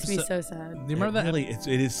an makes episode. me so sad. Do you remember that? Really, it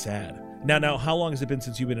is sad. Now, how long has it been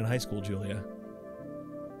since you've been in high school, Julia?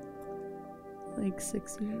 Like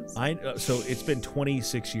 6 years. So it's been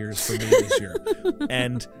 26 years for me this year,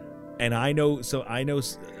 and I know. So I know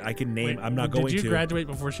I can name. I'm not going to. Did you graduate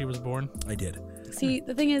before she was born? I did. See,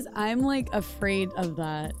 the thing is, I'm like afraid of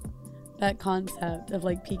that concept of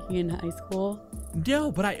like peaking in high school.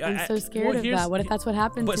 No, but I'm so scared of that. What if that's what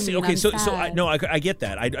happened to me? Okay, I get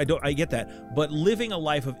that. I get that. But living a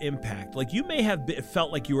life of impact, like you may have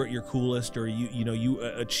felt like you were at your coolest, or you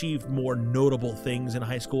achieved more notable things in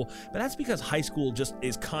high school. But that's because high school just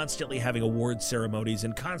is constantly having award ceremonies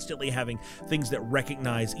and constantly having things that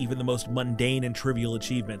recognize even the most mundane and trivial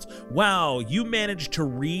achievements. Wow, you managed to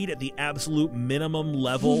read at the absolute minimum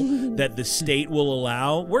level that the state will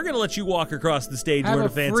allow. We're gonna let you walk across the stage wearing a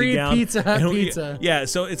fancy gown. Pizza Hut pizza. Yeah,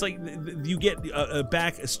 so it's like you get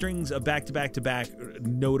strings of back-to-back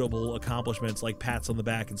notable accomplishments like pats on the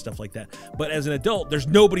back and stuff like that. But as an adult, there's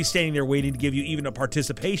nobody standing there waiting to give you even a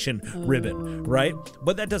participation ribbon, right?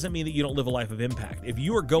 But that doesn't mean that you don't live a life of impact. If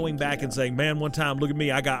you are going back and saying, man, one time, look at me,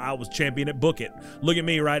 I was champion at Book It. Look at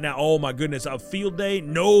me right now. Oh my goodness, a field day,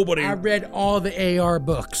 nobody. I read all the AR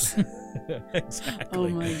books.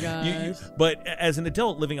 Exactly. Oh my gosh. But as an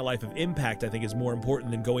adult, living a life of impact, I think, is more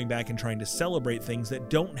important than going back and trying to celebrate things that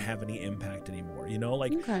don't have any impact anymore.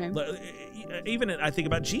 Even I think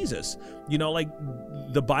about Jesus. Like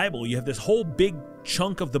the Bible, you have this whole big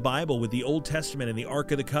chunk of the Bible with the Old Testament and the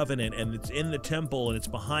Ark of the Covenant, and it's in the temple and it's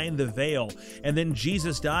behind the veil, and then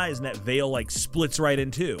Jesus dies and that veil like splits right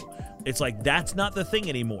in two. It's like, that's not the thing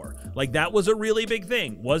anymore. Like, that was a really big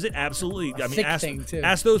thing. Was it? Absolutely. I mean,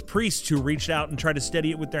 ask those priests who reached out and tried to steady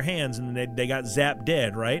it with their hands, and they got zapped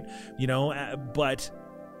dead, right? You know, but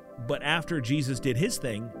after Jesus did his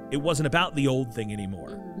thing, it wasn't about the old thing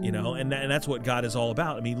anymore, you know, and that's what God is all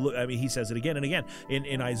about. I mean, look, he says it again and again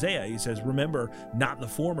in Isaiah. He says, remember not the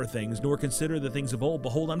former things, nor consider the things of old.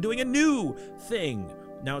 Behold, I'm doing a new thing.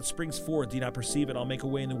 Now it springs forth. Do you not perceive it? I'll make a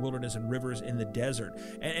way in the wilderness and rivers in the desert.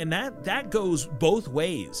 And that goes both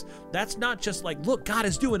ways. That's not just like, look, God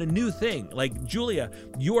is doing a new thing. Like, Julia,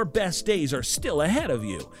 your best days are still ahead of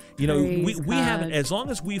you. You know, we haven't, as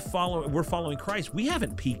long as we're following Christ, we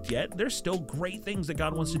haven't peaked yet. There's still great things that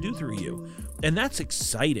God wants to do through you. And that's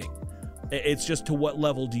exciting. It's just, to what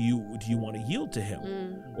level do you want to yield to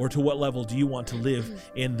him? Or to what level do you want to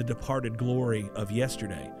live in the departed glory of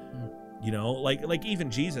yesterday? You know, like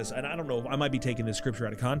even Jesus, and I don't know, I might be taking this scripture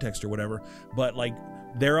out of context or whatever, but like,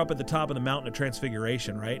 they're up at the top of the mountain of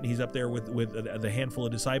Transfiguration, right? And he's up there with the handful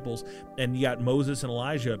of disciples, and you got Moses and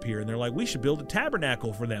Elijah up here, and they're like, we should build a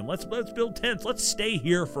tabernacle for them. Let's build tents. Let's stay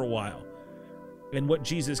here for a while. And what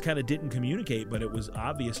Jesus kind of didn't communicate, but it was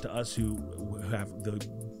obvious to us who have the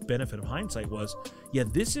benefit of hindsight, was, yeah,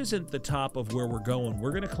 this isn't the top of where we're going.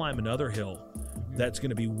 We're going to climb another hill that's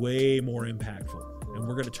going to be way more impactful. And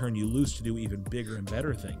we're going to turn you loose to do even bigger and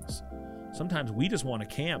better things. Sometimes we just want to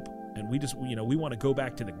camp, and we want to go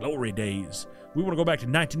back to the glory days. We want to go back to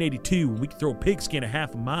 1982 when we could throw a pigskin a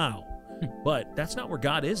half a mile. But that's not where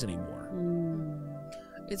God is anymore.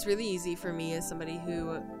 It's really easy for me, as somebody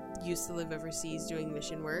who used to live overseas doing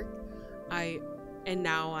mission work. I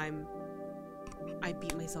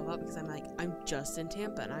beat myself up because I'm like, I'm just in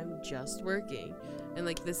Tampa and I'm just working and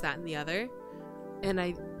like this, that, and the other. And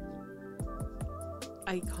I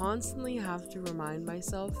constantly have to remind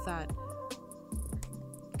myself that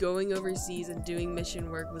going overseas and doing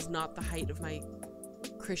mission work was not the height of my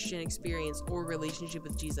Christian experience or relationship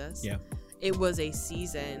with Jesus. Yeah. It was a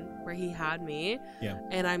season where he had me. Yeah.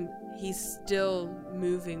 And he's still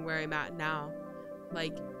moving where I'm at now.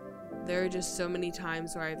 Like, there are just so many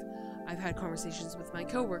times where I've had conversations with my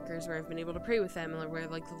coworkers where I've been able to pray with them, and where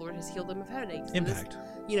like the Lord has healed them of headaches. Impact.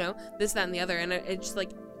 This, that, and the other. And it's just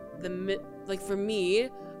like, for me,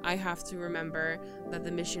 I have to remember that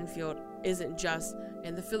the mission field isn't just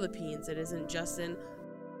in the Philippines. It isn't just in,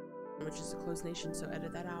 which is a closed nation, so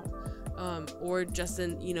edit that out, or just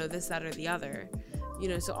in, this, that, or the other,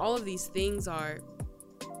 so all of these things are,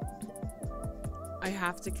 I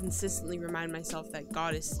have to consistently remind myself that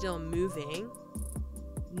God is still moving,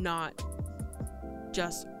 not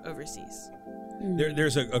just overseas.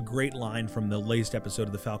 There's a great line from the latest episode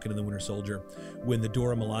of The Falcon and the Winter Soldier when the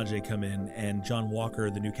Dora Milaje come in, and John Walker,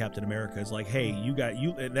 the new Captain America, is like, hey,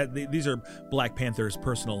 these are Black Panther's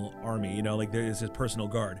personal army, like there's his personal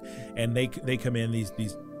guard, and they come in, these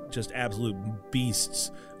just absolute beasts,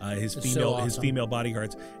 his female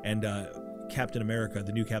bodyguards, and Captain America,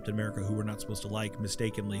 the new Captain America, who we're not supposed to like,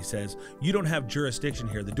 mistakenly says, you don't have jurisdiction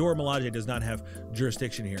here. The Dora Milaje does not have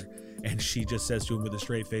jurisdiction here. And she just says to him with a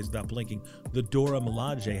straight face without blinking, the Dora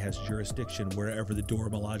Milaje has jurisdiction wherever the Dora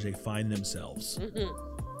Milaje find themselves.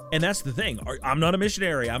 And that's the thing. I'm not a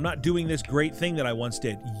missionary. I'm not doing this great thing that I once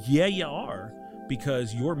did. Yeah, you are,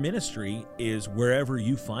 because your ministry is wherever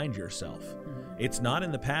you find yourself. It's not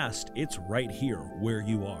in the past. It's right here where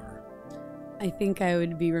you are. I think I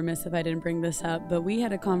would be remiss if I didn't bring this up, but we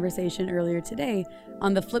had a conversation earlier today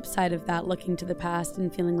on the flip side of that, looking to the past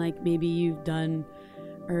and feeling like maybe you've done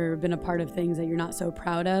or been a part of things that you're not so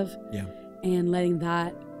proud of. Yeah. And letting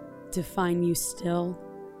that define you still.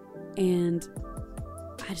 And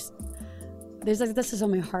this is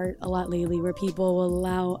on my heart a lot lately, where people will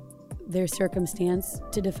allow their circumstance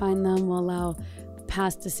to define them, will allow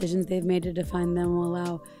past decisions they've made to define them, will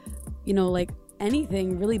allow, like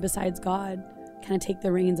anything really besides God, kind of take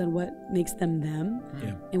the reins on what makes them them,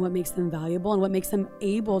 and what makes them valuable, and what makes them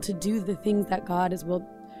able to do the things that God has willed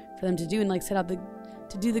for them to do, and like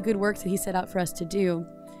to do the good works that he set out for us to do.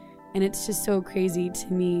 And it's just so crazy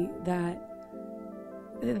to me that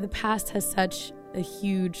the past has such a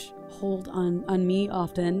huge hold on me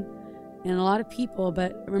often, and a lot of people.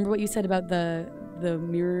 But remember what you said about the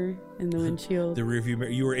mirror in the windshield. The rearview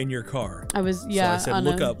mirror. You were in your car. I was, So I said,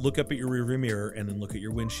 look up at your rearview mirror, and then look at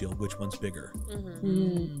your windshield. Which one's bigger?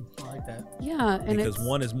 I like that. Yeah, and because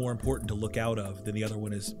one is more important to look out of than the other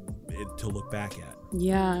one is to look back at.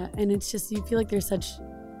 Yeah, and it's just, you feel like there's such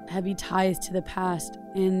heavy ties to the past,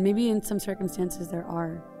 and maybe in some circumstances there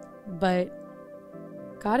are, but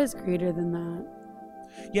God is greater than that.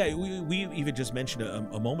 Yeah, we even just mentioned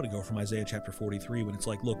a moment ago from Isaiah chapter 43 when it's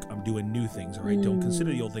like, look, I'm doing new things, all right? Don't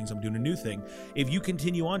consider the old things, I'm doing a new thing. If you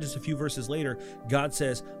continue on just a few verses later, God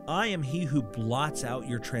says, I am he who blots out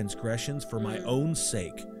your transgressions for my own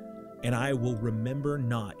sake, and I will remember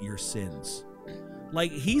not your sins.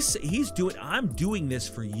 Like he's doing, I'm doing this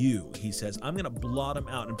for you. He says, I'm going to blot them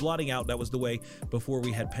out. And blotting out, that was the way before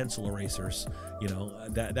we had pencil erasers. You know,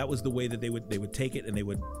 that was the way that they would take it and they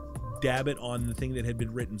would dab it on the thing that had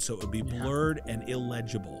been written, so it would be blurred and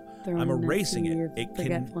illegible. I'm erasing it.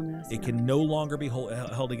 It can no longer be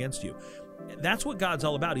held against you. That's what God's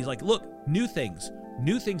all about. He's like, look, new things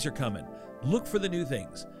are coming. Look for the new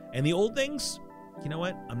things, and the old things, you know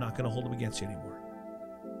what? I'm not going to hold them against you anymore.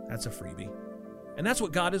 That's a freebie. And that's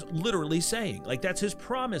what God is literally saying. Like, that's his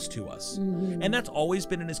promise to us. And that's always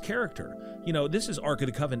been in his character. You know, this is Ark of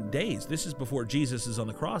the Covenant days. This is before Jesus is on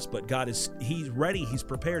the cross, but he's ready, he's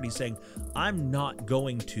prepared. He's saying, I'm not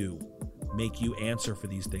going to make you answer for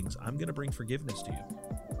these things. I'm going to bring forgiveness to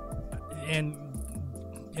you. And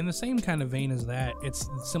in the same kind of vein as that, it's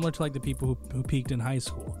similar to like the people who peaked in high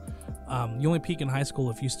school. You only peak in high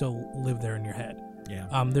school if you still live there in your head.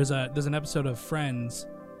 Yeah. There's an episode of Friends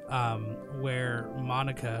where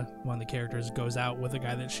Monica, one of the characters, goes out with a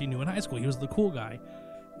guy that she knew in high school. He was the cool guy.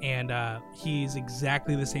 And he's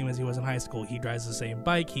exactly the same as he was in high school. He drives the same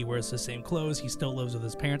bike. He wears the same clothes. He still lives with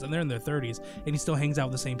his parents. And they're in their 30s. And he still hangs out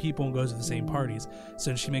with the same people and goes to the same parties.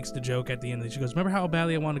 So she makes the joke at the end. She goes, remember how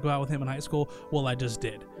badly I wanted to go out with him in high school? Well, I just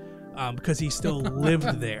did. Because he still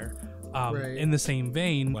lived there. Right. In the same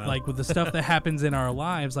vein, like with the stuff that happens in our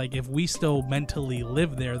lives, like if we still mentally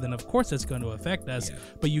live there, then of course it's going to affect us. Yeah.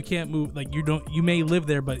 But you can't move. Like you may live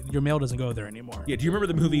there, but your mail doesn't go there anymore. Yeah. Do you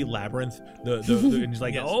remember the movie Labyrinth? And he's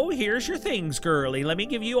like, oh, here's your things, girly. Let me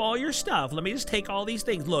give you all your stuff. Let me just take all these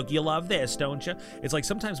things. Look, you love this, don't you? It's like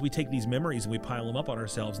sometimes we take these memories and we pile them up on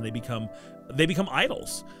ourselves, and they become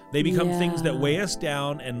idols. They become things that weigh us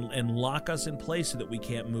down and lock us in place so that we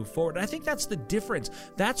can't move forward. And I think that's the difference.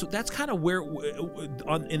 That's kind of where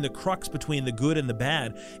in the crux between the good and the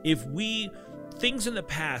bad. If things in the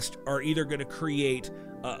past are either going to create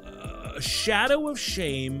a shadow of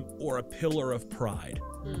shame or a pillar of pride,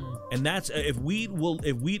 and that's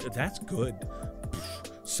that's good.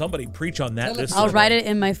 Somebody preach on that. I'll write it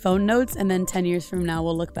in my phone notes, and then 10 years from now,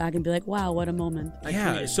 we'll look back and be like, wow, what a moment.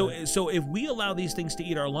 Yeah, so if we allow these things to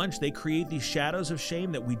eat our lunch, they create these shadows of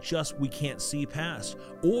shame that we can't see past.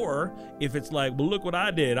 Or if it's like, well, look what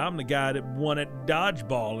I did. I'm the guy that won at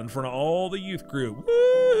dodgeball in front of all the youth group.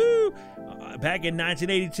 Woo! Back in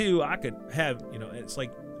 1982, I could have, it's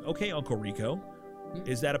like, okay, Uncle Rico,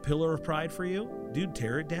 is that a pillar of pride for you? Dude,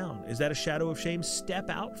 tear it down. Is that a shadow of shame? Step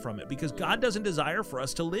out from it, because God doesn't desire for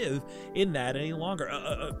us to live in that any longer.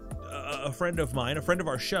 A friend of mine, a friend of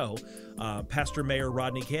our show, Pastor Mayor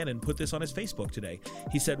Rodney Cannon, put this on his Facebook today.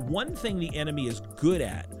 He said, one thing the enemy is good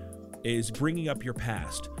at is bringing up your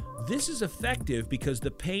past. This is effective because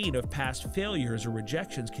the pain of past failures or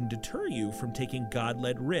rejections can deter you from taking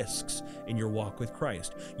God-led risks in your walk with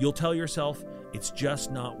Christ. You'll tell yourself, it's just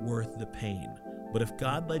not worth the pain. But if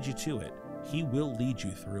God led you to it, he will lead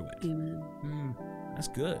you through it. Amen. That's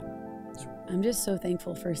good. I'm just so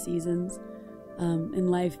thankful for seasons in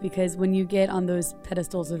life, because when you get on those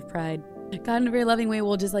pedestals of pride, God in a very loving way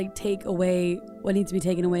will just like take away what needs to be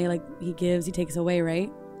taken away. Like he takes away,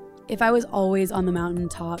 right? If I was always on the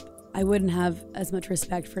mountaintop, I wouldn't have as much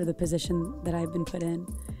respect for the position that I've been put in.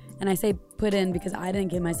 And I say put in because I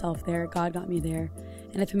didn't get myself there. God got me there.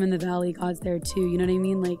 And if I'm in the valley, God's there too. You know what I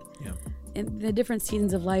mean? Like, in the different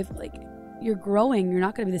seasons of life, like you're growing. You're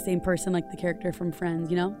not going to be the same person like the character from Friends,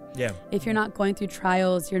 you know? Yeah. If you're not going through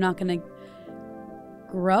trials, you're not going to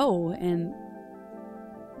grow. And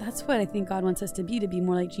that's what I think God wants us to be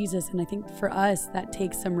more like Jesus. And I think for us, that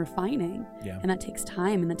takes some refining. Yeah. And that takes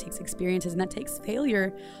time, and that takes experiences, and that takes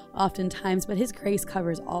failure oftentimes. But his grace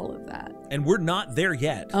covers all of that. And we're not there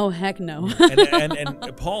yet. Oh, heck no.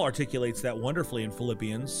 and Paul articulates that wonderfully in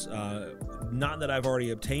Philippians. Not that I've already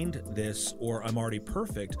obtained this or I'm already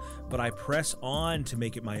perfect, but I press on to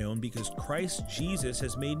make it my own because Christ Jesus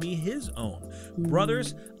has made me his own.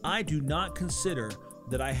 Brothers, I do not consider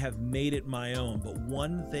that I have made it my own, but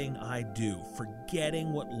one thing I do,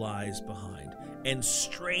 forgetting what lies behind and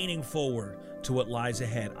straining forward to what lies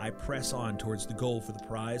ahead, I press on towards the goal for the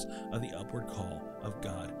prize of the upward call of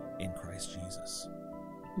God in Christ Jesus.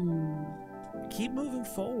 Keep moving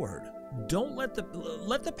forward. Don't let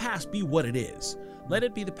the past be what it is. Let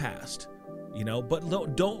it be the past,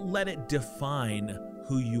 but don't let it define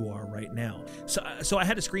who you are right now. So I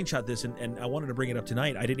had to screenshot this, and I wanted to bring it up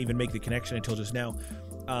tonight. I didn't even make the connection until just now.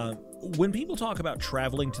 When people talk about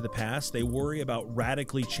traveling to the past, they worry about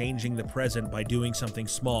radically changing the present by doing something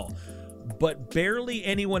small. But barely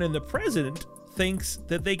anyone in the present thinks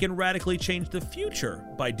that they can radically change the future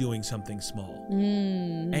by doing something small.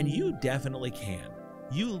 And you definitely can.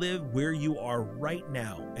 You live where you are right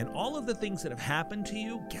now, and all of the things that have happened to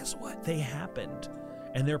you, guess what? They happened.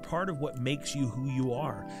 And they're part of what makes you who you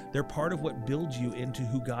are. They're part of what builds you into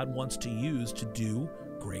who God wants to use to do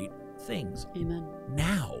great things. Amen.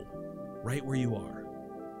 Now, right where you are.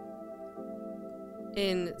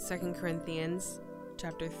 In 2 Corinthians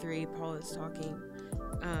chapter 3, Paul is talking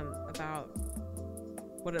about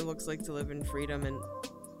what it looks like to live in freedom,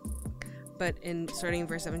 but in starting in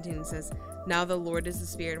verse 17 it says, "Now the Lord is the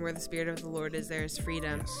Spirit, and where the Spirit of the Lord is, there is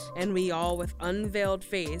freedom. Yes. And we all, with unveiled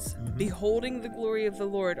face, beholding the glory of the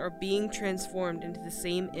Lord, are being transformed into the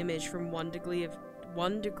same image from one degree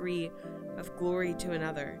of glory to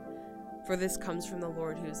another. For this comes from the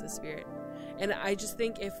Lord, who is the Spirit." And I just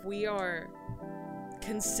think if we are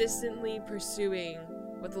consistently pursuing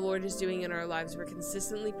what the Lord is doing in our lives, we're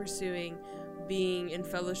consistently pursuing being in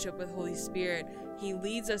fellowship with Holy Spirit, He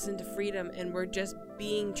leads us into freedom, and we're just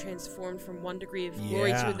being transformed from one degree of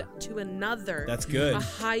glory to another. That's good. A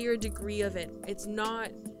higher degree of it. It's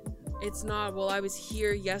not, well, I was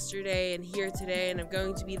here yesterday and here today and I'm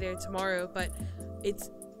going to be there tomorrow, but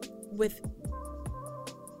it's with,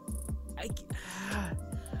 I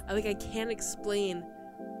can't explain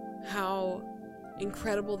how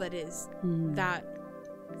incredible that is. That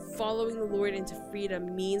following the Lord into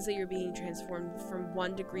freedom means that you're being transformed from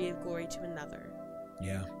one degree of glory to another.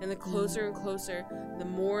 Yeah. And the closer and closer, the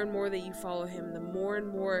more and more that you follow Him, the more and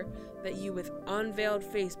more that you with unveiled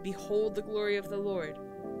face behold the glory of the Lord,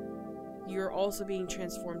 you're also being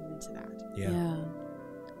transformed into that. Yeah.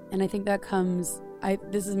 And I think that comes,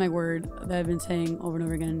 this is my word that I've been saying over and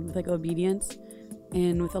over again, with obedience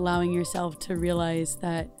and with allowing yourself to realize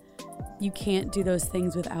that you can't do those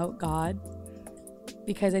things without God.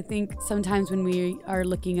 Because I think sometimes when we are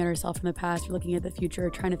looking at ourselves from the past, or looking at the future,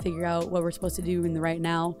 trying to figure out what we're supposed to do in the right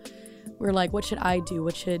now, we're like, what should I do?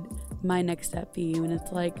 What should my next step be? And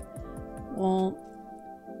it's like, well,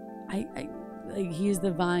 He's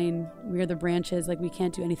the vine, we are the branches, we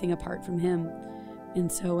can't do anything apart from Him.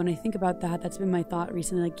 And so when I think about that, that's been my thought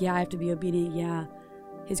recently. I have to be obedient. Yeah,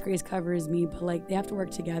 His grace covers me, but they have to work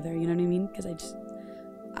together. You know what I mean? Because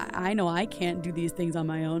I know I can't do these things on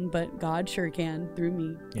my own, but God sure can through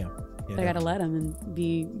me. Yeah. I got to let Him and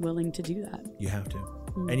be willing to do that. You have to.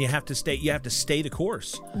 And you have to stay the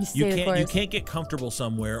course. You can't get comfortable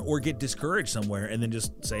somewhere or get discouraged somewhere and then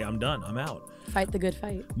just say, I'm done, I'm out. Fight the good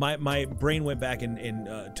fight. My brain went back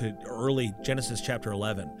to early Genesis chapter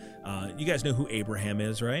 11. You guys know who Abraham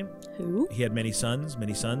is, right? Who? He had many sons.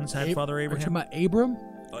 Many sons had Father Abraham. Are you talking about Abram?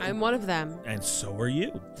 I'm one of them. And so are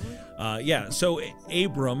you. So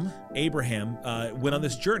Abraham went on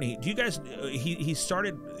this journey. Do you guys, he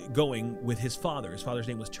started going with his father. His father's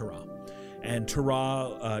name was Terah. And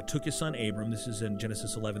Terah took his son Abram, this is in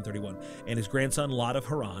Genesis 11:31, and his grandson Lot of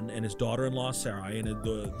Haran, and his daughter-in-law Sarai, and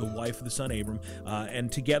the wife of the son Abram,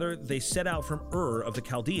 and together they set out from Ur of the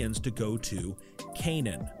Chaldeans to go to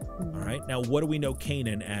Canaan. All right, now what do we know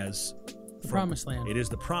Canaan as? The Promised Land. It is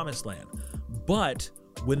the Promised Land. But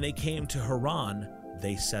when they came to Haran,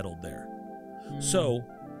 they settled there. So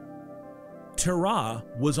Terah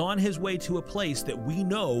was on his way to a place that we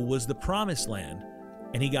know was the Promised Land,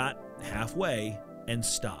 and he got halfway and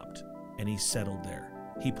stopped, and he settled there.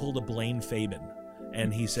 He pulled a Blaine Fabin,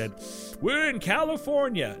 and he said, "We're in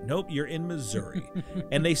California." Nope, you're in Missouri.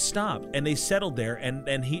 And they stopped, and they settled there,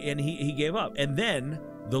 and he gave up. And then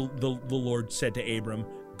the Lord said to Abram,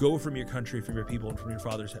 "Go from your country, from your people, and from your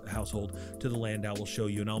father's household to the land I will show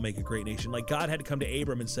you, and I'll make a great nation." God had to come to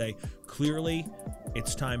Abram and say, clearly,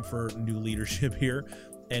 it's time for new leadership here.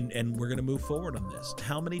 And we're going to move forward on this.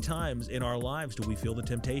 How many times in our lives do we feel the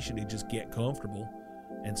temptation to just get comfortable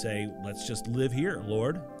and say, let's just live here,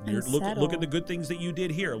 Lord. Look at the good things that you did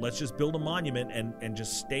here. Let's just build a monument and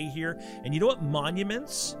just stay here. And you know what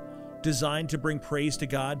monuments designed to bring praise to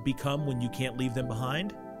God become when you can't leave them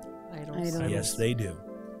behind? Idols. Yes, they do.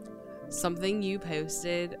 Something you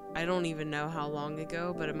posted, I don't even know how long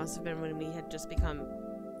ago, but it must have been when we had just become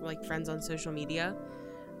friends on social media.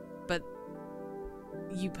 But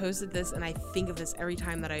you posted this, and I think of this every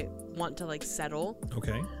time that I want to settle.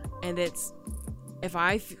 Okay. And it's if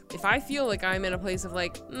I feel like I'm in a place of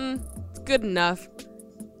it's good enough.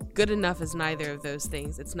 Good enough is neither of those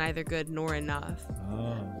things. It's neither good nor enough.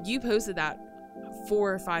 Oh. You posted that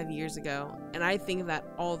 4 or 5 years ago, and I think of that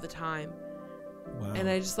all the time. Wow. And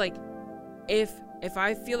I just like, if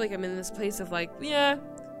I feel like I'm in this place of like, yeah,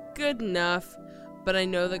 good enough, but I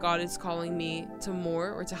know that God is calling me to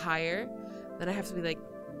more or to higher, then I have to be like,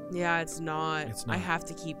 yeah, it's not. I have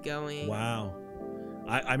to keep going. Wow.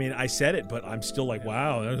 I mean, I said it, but I'm still like,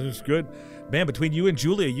 wow, that is good. Man, between you and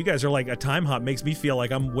Julia, you guys are like a time hop. Makes me feel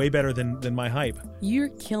like I'm way better than my hype. You're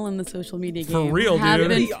killing the social media game. For real, dude. Have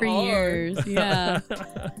been We for are. years. Yeah.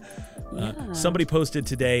 Somebody posted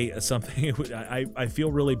today something. I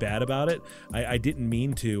feel really bad about it. I didn't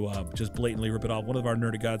mean to just blatantly rip it off. One of our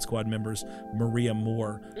Nerd of God Squad members, Maria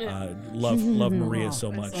Moore, love Maria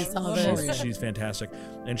so much. I saw this. She's fantastic.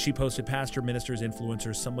 And she posted, pastor, ministers,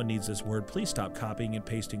 influencers, someone needs this word. Please stop copying and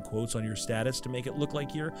pasting quotes on your status to make it look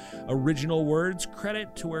like your original words.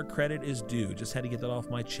 Credit to where credit is due. Just had to get that off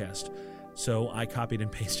my chest. So I copied and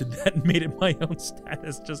pasted that and made it my own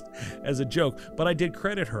status just as a joke. But I did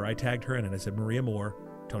credit her. I tagged her in it. I said, Maria Moore,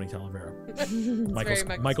 Tony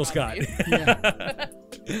Talavera, Michael Scott.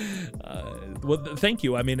 Well, thank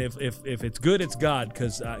you. I mean, if it's good, it's God,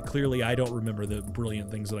 because clearly I don't remember the brilliant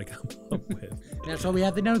things that I come up with. That's why we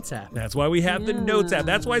have the Notes app. That's why we have the Notes app.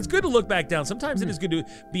 That's why it's good to look back down. Sometimes it is good to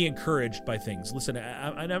be encouraged by things. Listen,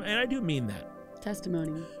 and I do mean that.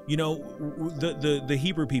 Testimony. You know, the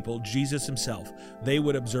Hebrew people, Jesus himself, they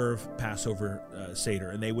would observe Passover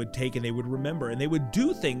Seder, and they would take and they would remember, and they would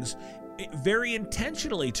do things very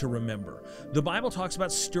intentionally to remember. The Bible talks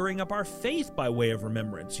about stirring up our faith by way of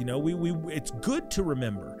remembrance. You know, it's good to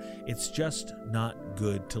remember. It's just not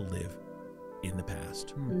good to live in the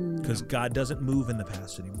past, because God doesn't move in the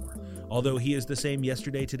past anymore. Although he is the same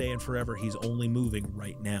yesterday, today, and forever, he's only moving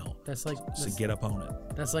right now. So get up on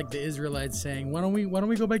it. That's like the Israelites saying, "Why don't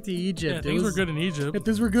we go back to Egypt? Yeah, things were good in Egypt. If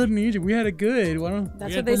things were good in Egypt, we had it good.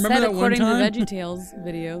 That's what they said according to the VeggieTales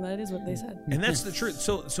video. That is what they said. And that's the truth.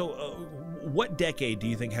 So what decade do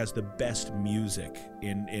you think has the best music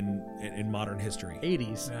in modern history?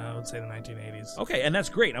 80s. Yeah, I would say the 1980s. Okay, and that's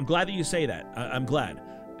great. I'm glad that you say that. I'm glad.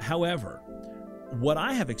 However, what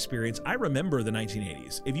I have experienced, I remember the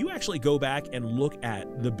 1980s. If you actually go back and look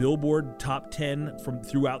at the Billboard Top 10 from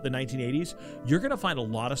throughout the 1980s, you're going to find a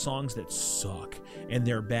lot of songs that suck and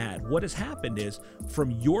they're bad. What has happened is,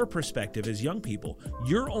 from your perspective as young people,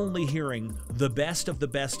 you're only hearing the best of the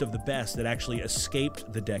best of the best that actually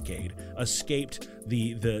escaped the decade, escaped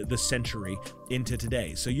the century into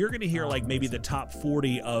today. So you're going to hear like maybe the top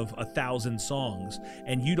 40 of 1,000 songs,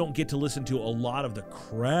 and you don't get to listen to a lot of the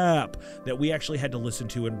crap that we actually had to listen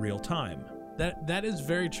to in real time. That is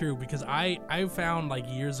very true, because I found like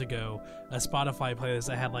years ago a Spotify playlist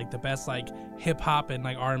that had like the best like hip hop and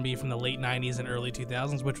like R&B from the late 90s and early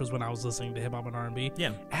 2000s, which was when I was listening to hip hop and R&B.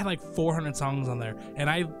 Yeah, it had like 400 songs on there, and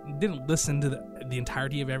I didn't listen to the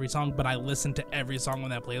entirety of every song, but I listened to every song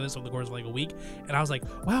on that playlist over the course of like a week, and I was like,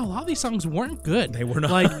 wow, a lot of these songs weren't good. They were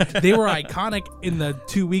not. Like they were iconic in the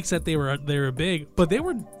 2 weeks that they were big, but they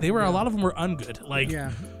were a lot of them were ungood. Like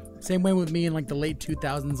yeah. Same way with me in like the late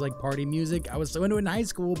 2000s, like party music. I was so into it in high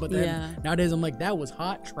school, but then nowadays I'm like, that was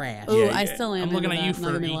hot trash. Oh, I still am. I'm looking at you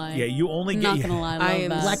for you only get. Not gonna lie, I love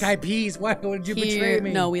that. Black Eyed Peas. Why would you betray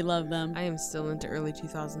me? No, we love them. I am still into early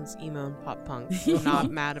 2000s emo and pop punk. I'm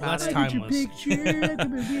not mad about that's it. timeless.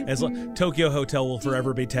 As Tokyo Hotel will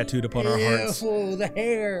forever be tattooed upon our hearts. Oh, the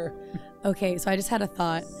hair. Okay, so I just had a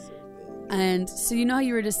thought. And so you know how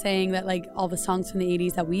you were just saying that like all the songs from the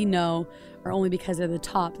 80s that we know are only because they're the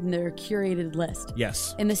top and they're a curated list.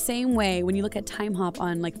 Yes. In the same way, when you look at Time Hop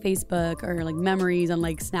on like Facebook or like Memories on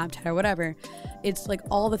like Snapchat or whatever, it's like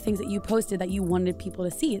all the things that you posted that you wanted people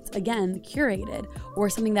to see. It's again curated, or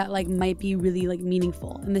something that like might be really like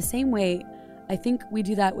meaningful. In the same way, I think we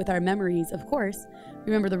do that with our memories. Of course, we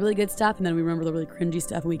remember the really good stuff, and then we remember the really cringy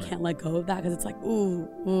stuff, and we can't let go of that because it's like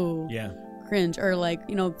ooh. Yeah. Cringe, or like,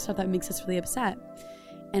 you know, stuff that makes us really upset.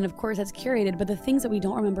 And of course that's curated, but the things that we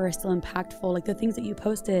don't remember are still impactful. Like the things that you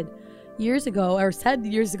posted years ago or said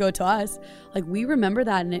years ago to us, like we remember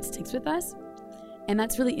that and it sticks with us. And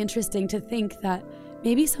that's really interesting to think that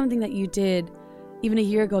maybe something that you did even a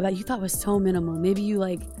year ago that you thought was so minimal, maybe you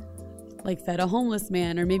like fed a homeless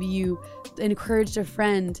man, or maybe you encouraged a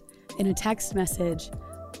friend in a text message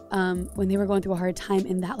when they were going through a hard time,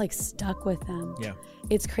 and that like stuck with them. Yeah.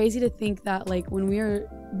 It's crazy to think that like when we are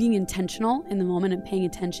being intentional in the moment and paying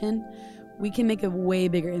attention, we can make a way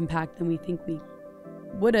bigger impact than we think we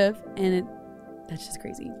would have, and that's just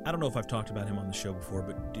crazy. I don't know if I've talked about him on the show before,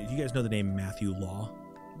 but do you guys know the name Matthew Law?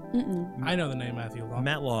 I know the name Matthew Law.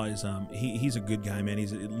 Matt Law is he's a good guy, man.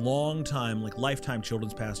 He's a long time, lifetime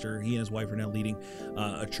children's pastor. He and his wife are now leading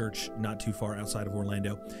a church not too far outside of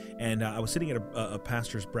Orlando. And I was sitting at a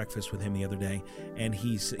pastor's breakfast with him the other day, and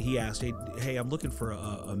he asked, "Hey, I'm looking for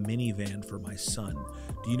a minivan for my son.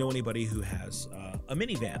 Do you know anybody who has a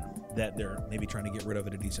minivan that they're maybe trying to get rid of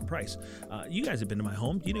at a decent price?" You guys have been to my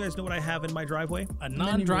home. Do you guys know what I have in my driveway? A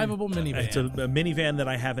non-drivable minivan. It's a minivan that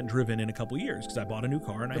I haven't driven in a couple years because I bought a new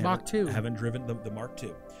car and I haven't driven the Mark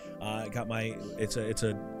II. It's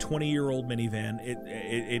a 20-year-old minivan.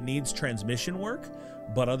 It needs transmission work,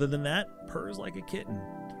 but other than that, purrs like a kitten.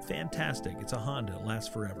 Fantastic. It's a Honda. It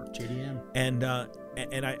lasts forever. JDM. And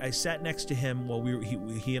I sat next to him while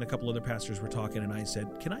he and a couple other pastors were talking, and I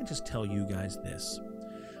said, "Can I just tell you guys this?"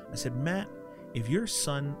 I said, "Matt, if your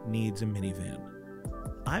son needs a minivan,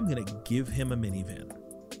 I'm going to give him a minivan."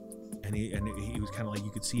 And he was kind of like, you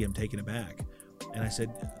could see him taken aback. And I said,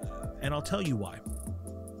 and I'll tell you why.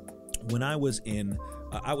 When I was a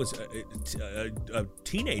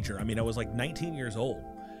teenager. I mean, I was like 19 years old.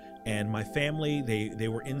 And my family, they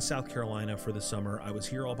were in South Carolina for the summer. I was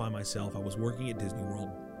here all by myself. I was working at Disney World.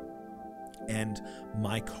 And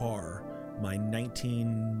my car, my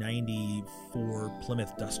 1994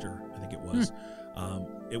 Plymouth Duster, I think it was,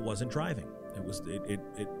 it wasn't driving.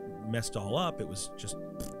 It messed all up. It was just...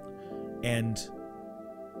 And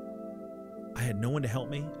I had no one to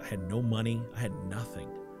help me. I had no money. I had nothing.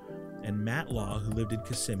 And Matt Law, who lived in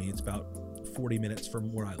Kissimmee, it's about 40 minutes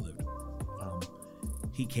from where I lived,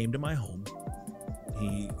 he came to my home.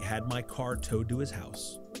 He had my car towed to his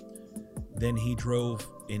house. Then he drove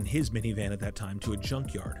in his minivan at that time to a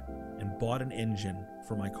junkyard and bought an engine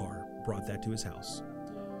for my car, brought that to his house.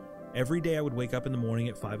 Every day I would wake up in the morning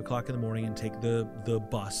at 5 o'clock in the morning and take the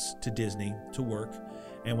bus to Disney to work.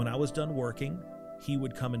 And when I was done working, he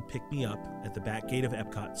would come and pick me up at the back gate of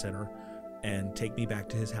Epcot Center and take me back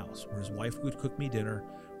to his house, where his wife would cook me dinner,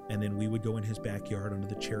 and then we would go in his backyard under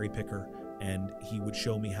the cherry picker, and he would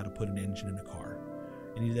show me how to put an engine in a car.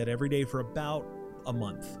 And he did that every day for about a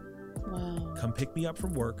month. Wow. Come pick me up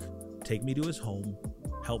from work, take me to his home,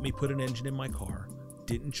 help me put an engine in my car,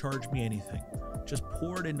 didn't charge me anything. Just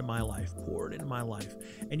poured into my life.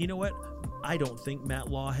 And you know what? I don't think Matt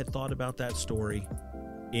Law had thought about that story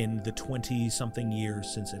in the 20-something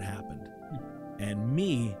years since it happened. And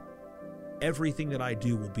me, everything that I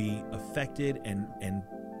do will be affected and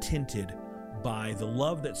tinted by the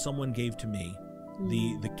love that someone gave to me,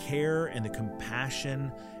 the care and the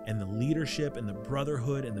compassion and the leadership and the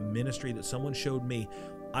brotherhood and the ministry that someone showed me.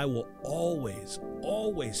 I will always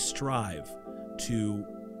strive to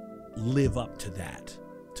live up to that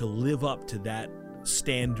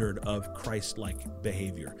standard of Christ-like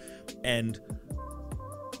behavior. And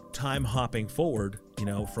time hopping forward,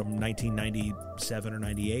 from 1997 or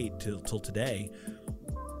 98 till today,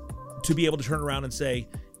 to be able to turn around and say,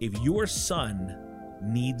 if your son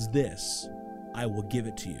needs this, I will give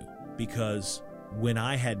it to you, because when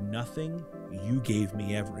I had nothing, you gave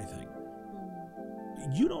me everything.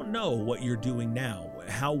 You don't know what you're doing now,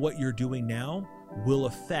 how what you're doing now will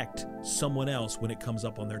affect someone else when it comes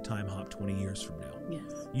up on their time hop 20 years from now.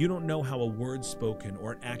 Yes. You don't know how a word spoken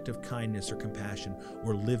or an act of kindness or compassion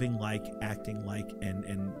or living like, acting like,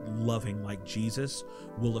 and loving like Jesus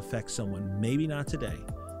will affect someone. Maybe not today,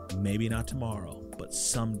 maybe not tomorrow, but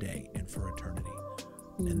someday and for eternity.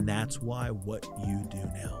 And that's why what you do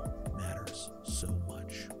now matters so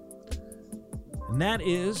much. And that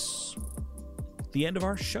is the end of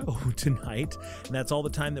our show tonight, and that's all the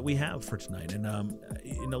time that we have for tonight. And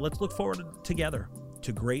let's look forward together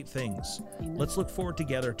to great things. Amen. Let's look forward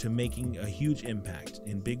together to making a huge impact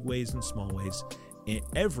in big ways and small ways, in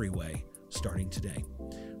every way, starting today.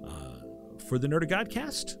 For the Nerd of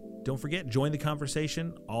Godcast, don't forget, join the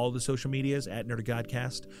conversation. All the social medias at Nerd of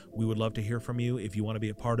Godcast. We would love to hear from you. If you want to be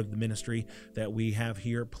a part of the ministry that we have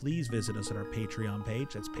here, please visit us at our Patreon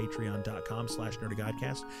page. That's patreon.com/Nerd of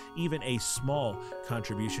Godcast. Even a small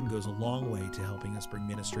contribution goes a long way to helping us bring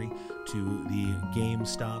ministry to the game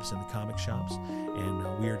stops and the comic shops.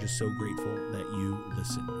 And we are just so grateful that you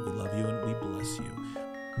listen. We love you and we bless you.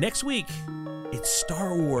 Next week, it's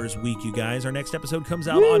Star Wars week, you guys. Our next episode comes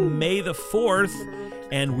out on May the 4th,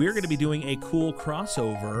 and we're going to be doing a cool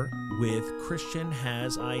crossover with Christian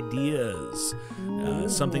Has Ideas,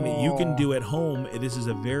 something that you can do at home. This is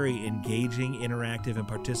a very engaging, interactive, and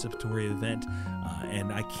participatory event,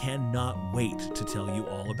 and I cannot wait to tell you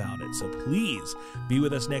all about it. So please be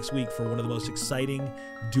with us next week for one of the most exciting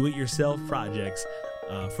do-it-yourself projects.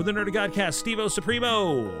 For the Nerd of Godcast, Steve-O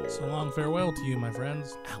Supremo. So long, farewell to you, my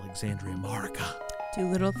friends. Alexandria Marica.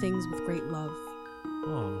 Do little things with great love.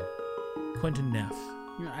 Oh, Quentin Neff.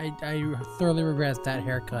 I thoroughly regret that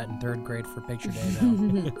haircut in 3rd grade for picture day,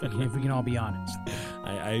 though. if we can all be honest.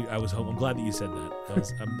 I was hoping. I'm glad that you said that.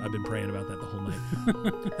 I've been praying about that the whole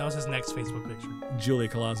night. That was his next Facebook picture. Julia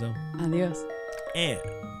Colazzo. Adios. And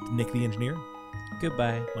Nick the engineer.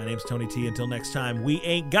 Goodbye. My name's Tony T. Until next time, we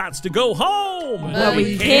ain't gots to go home. But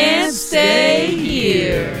we can't stay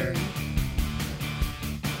here.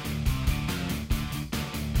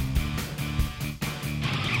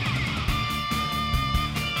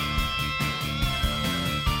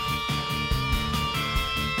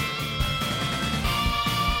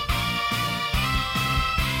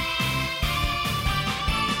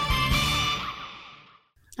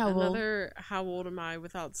 Another how old am I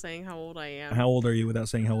without saying how old I am. How old are you without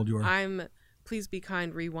saying how old you are? I'm Please Be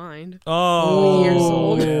Kind Rewind. Oh, years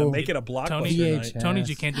old. Yeah, make it a blockbuster. Tony,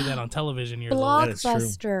 you can't do that on television. You're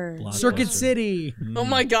Blockbuster. Blockbuster. Circuit City. Oh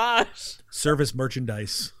my gosh. Service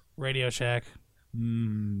merchandise. Radio Shack.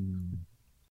 Mm.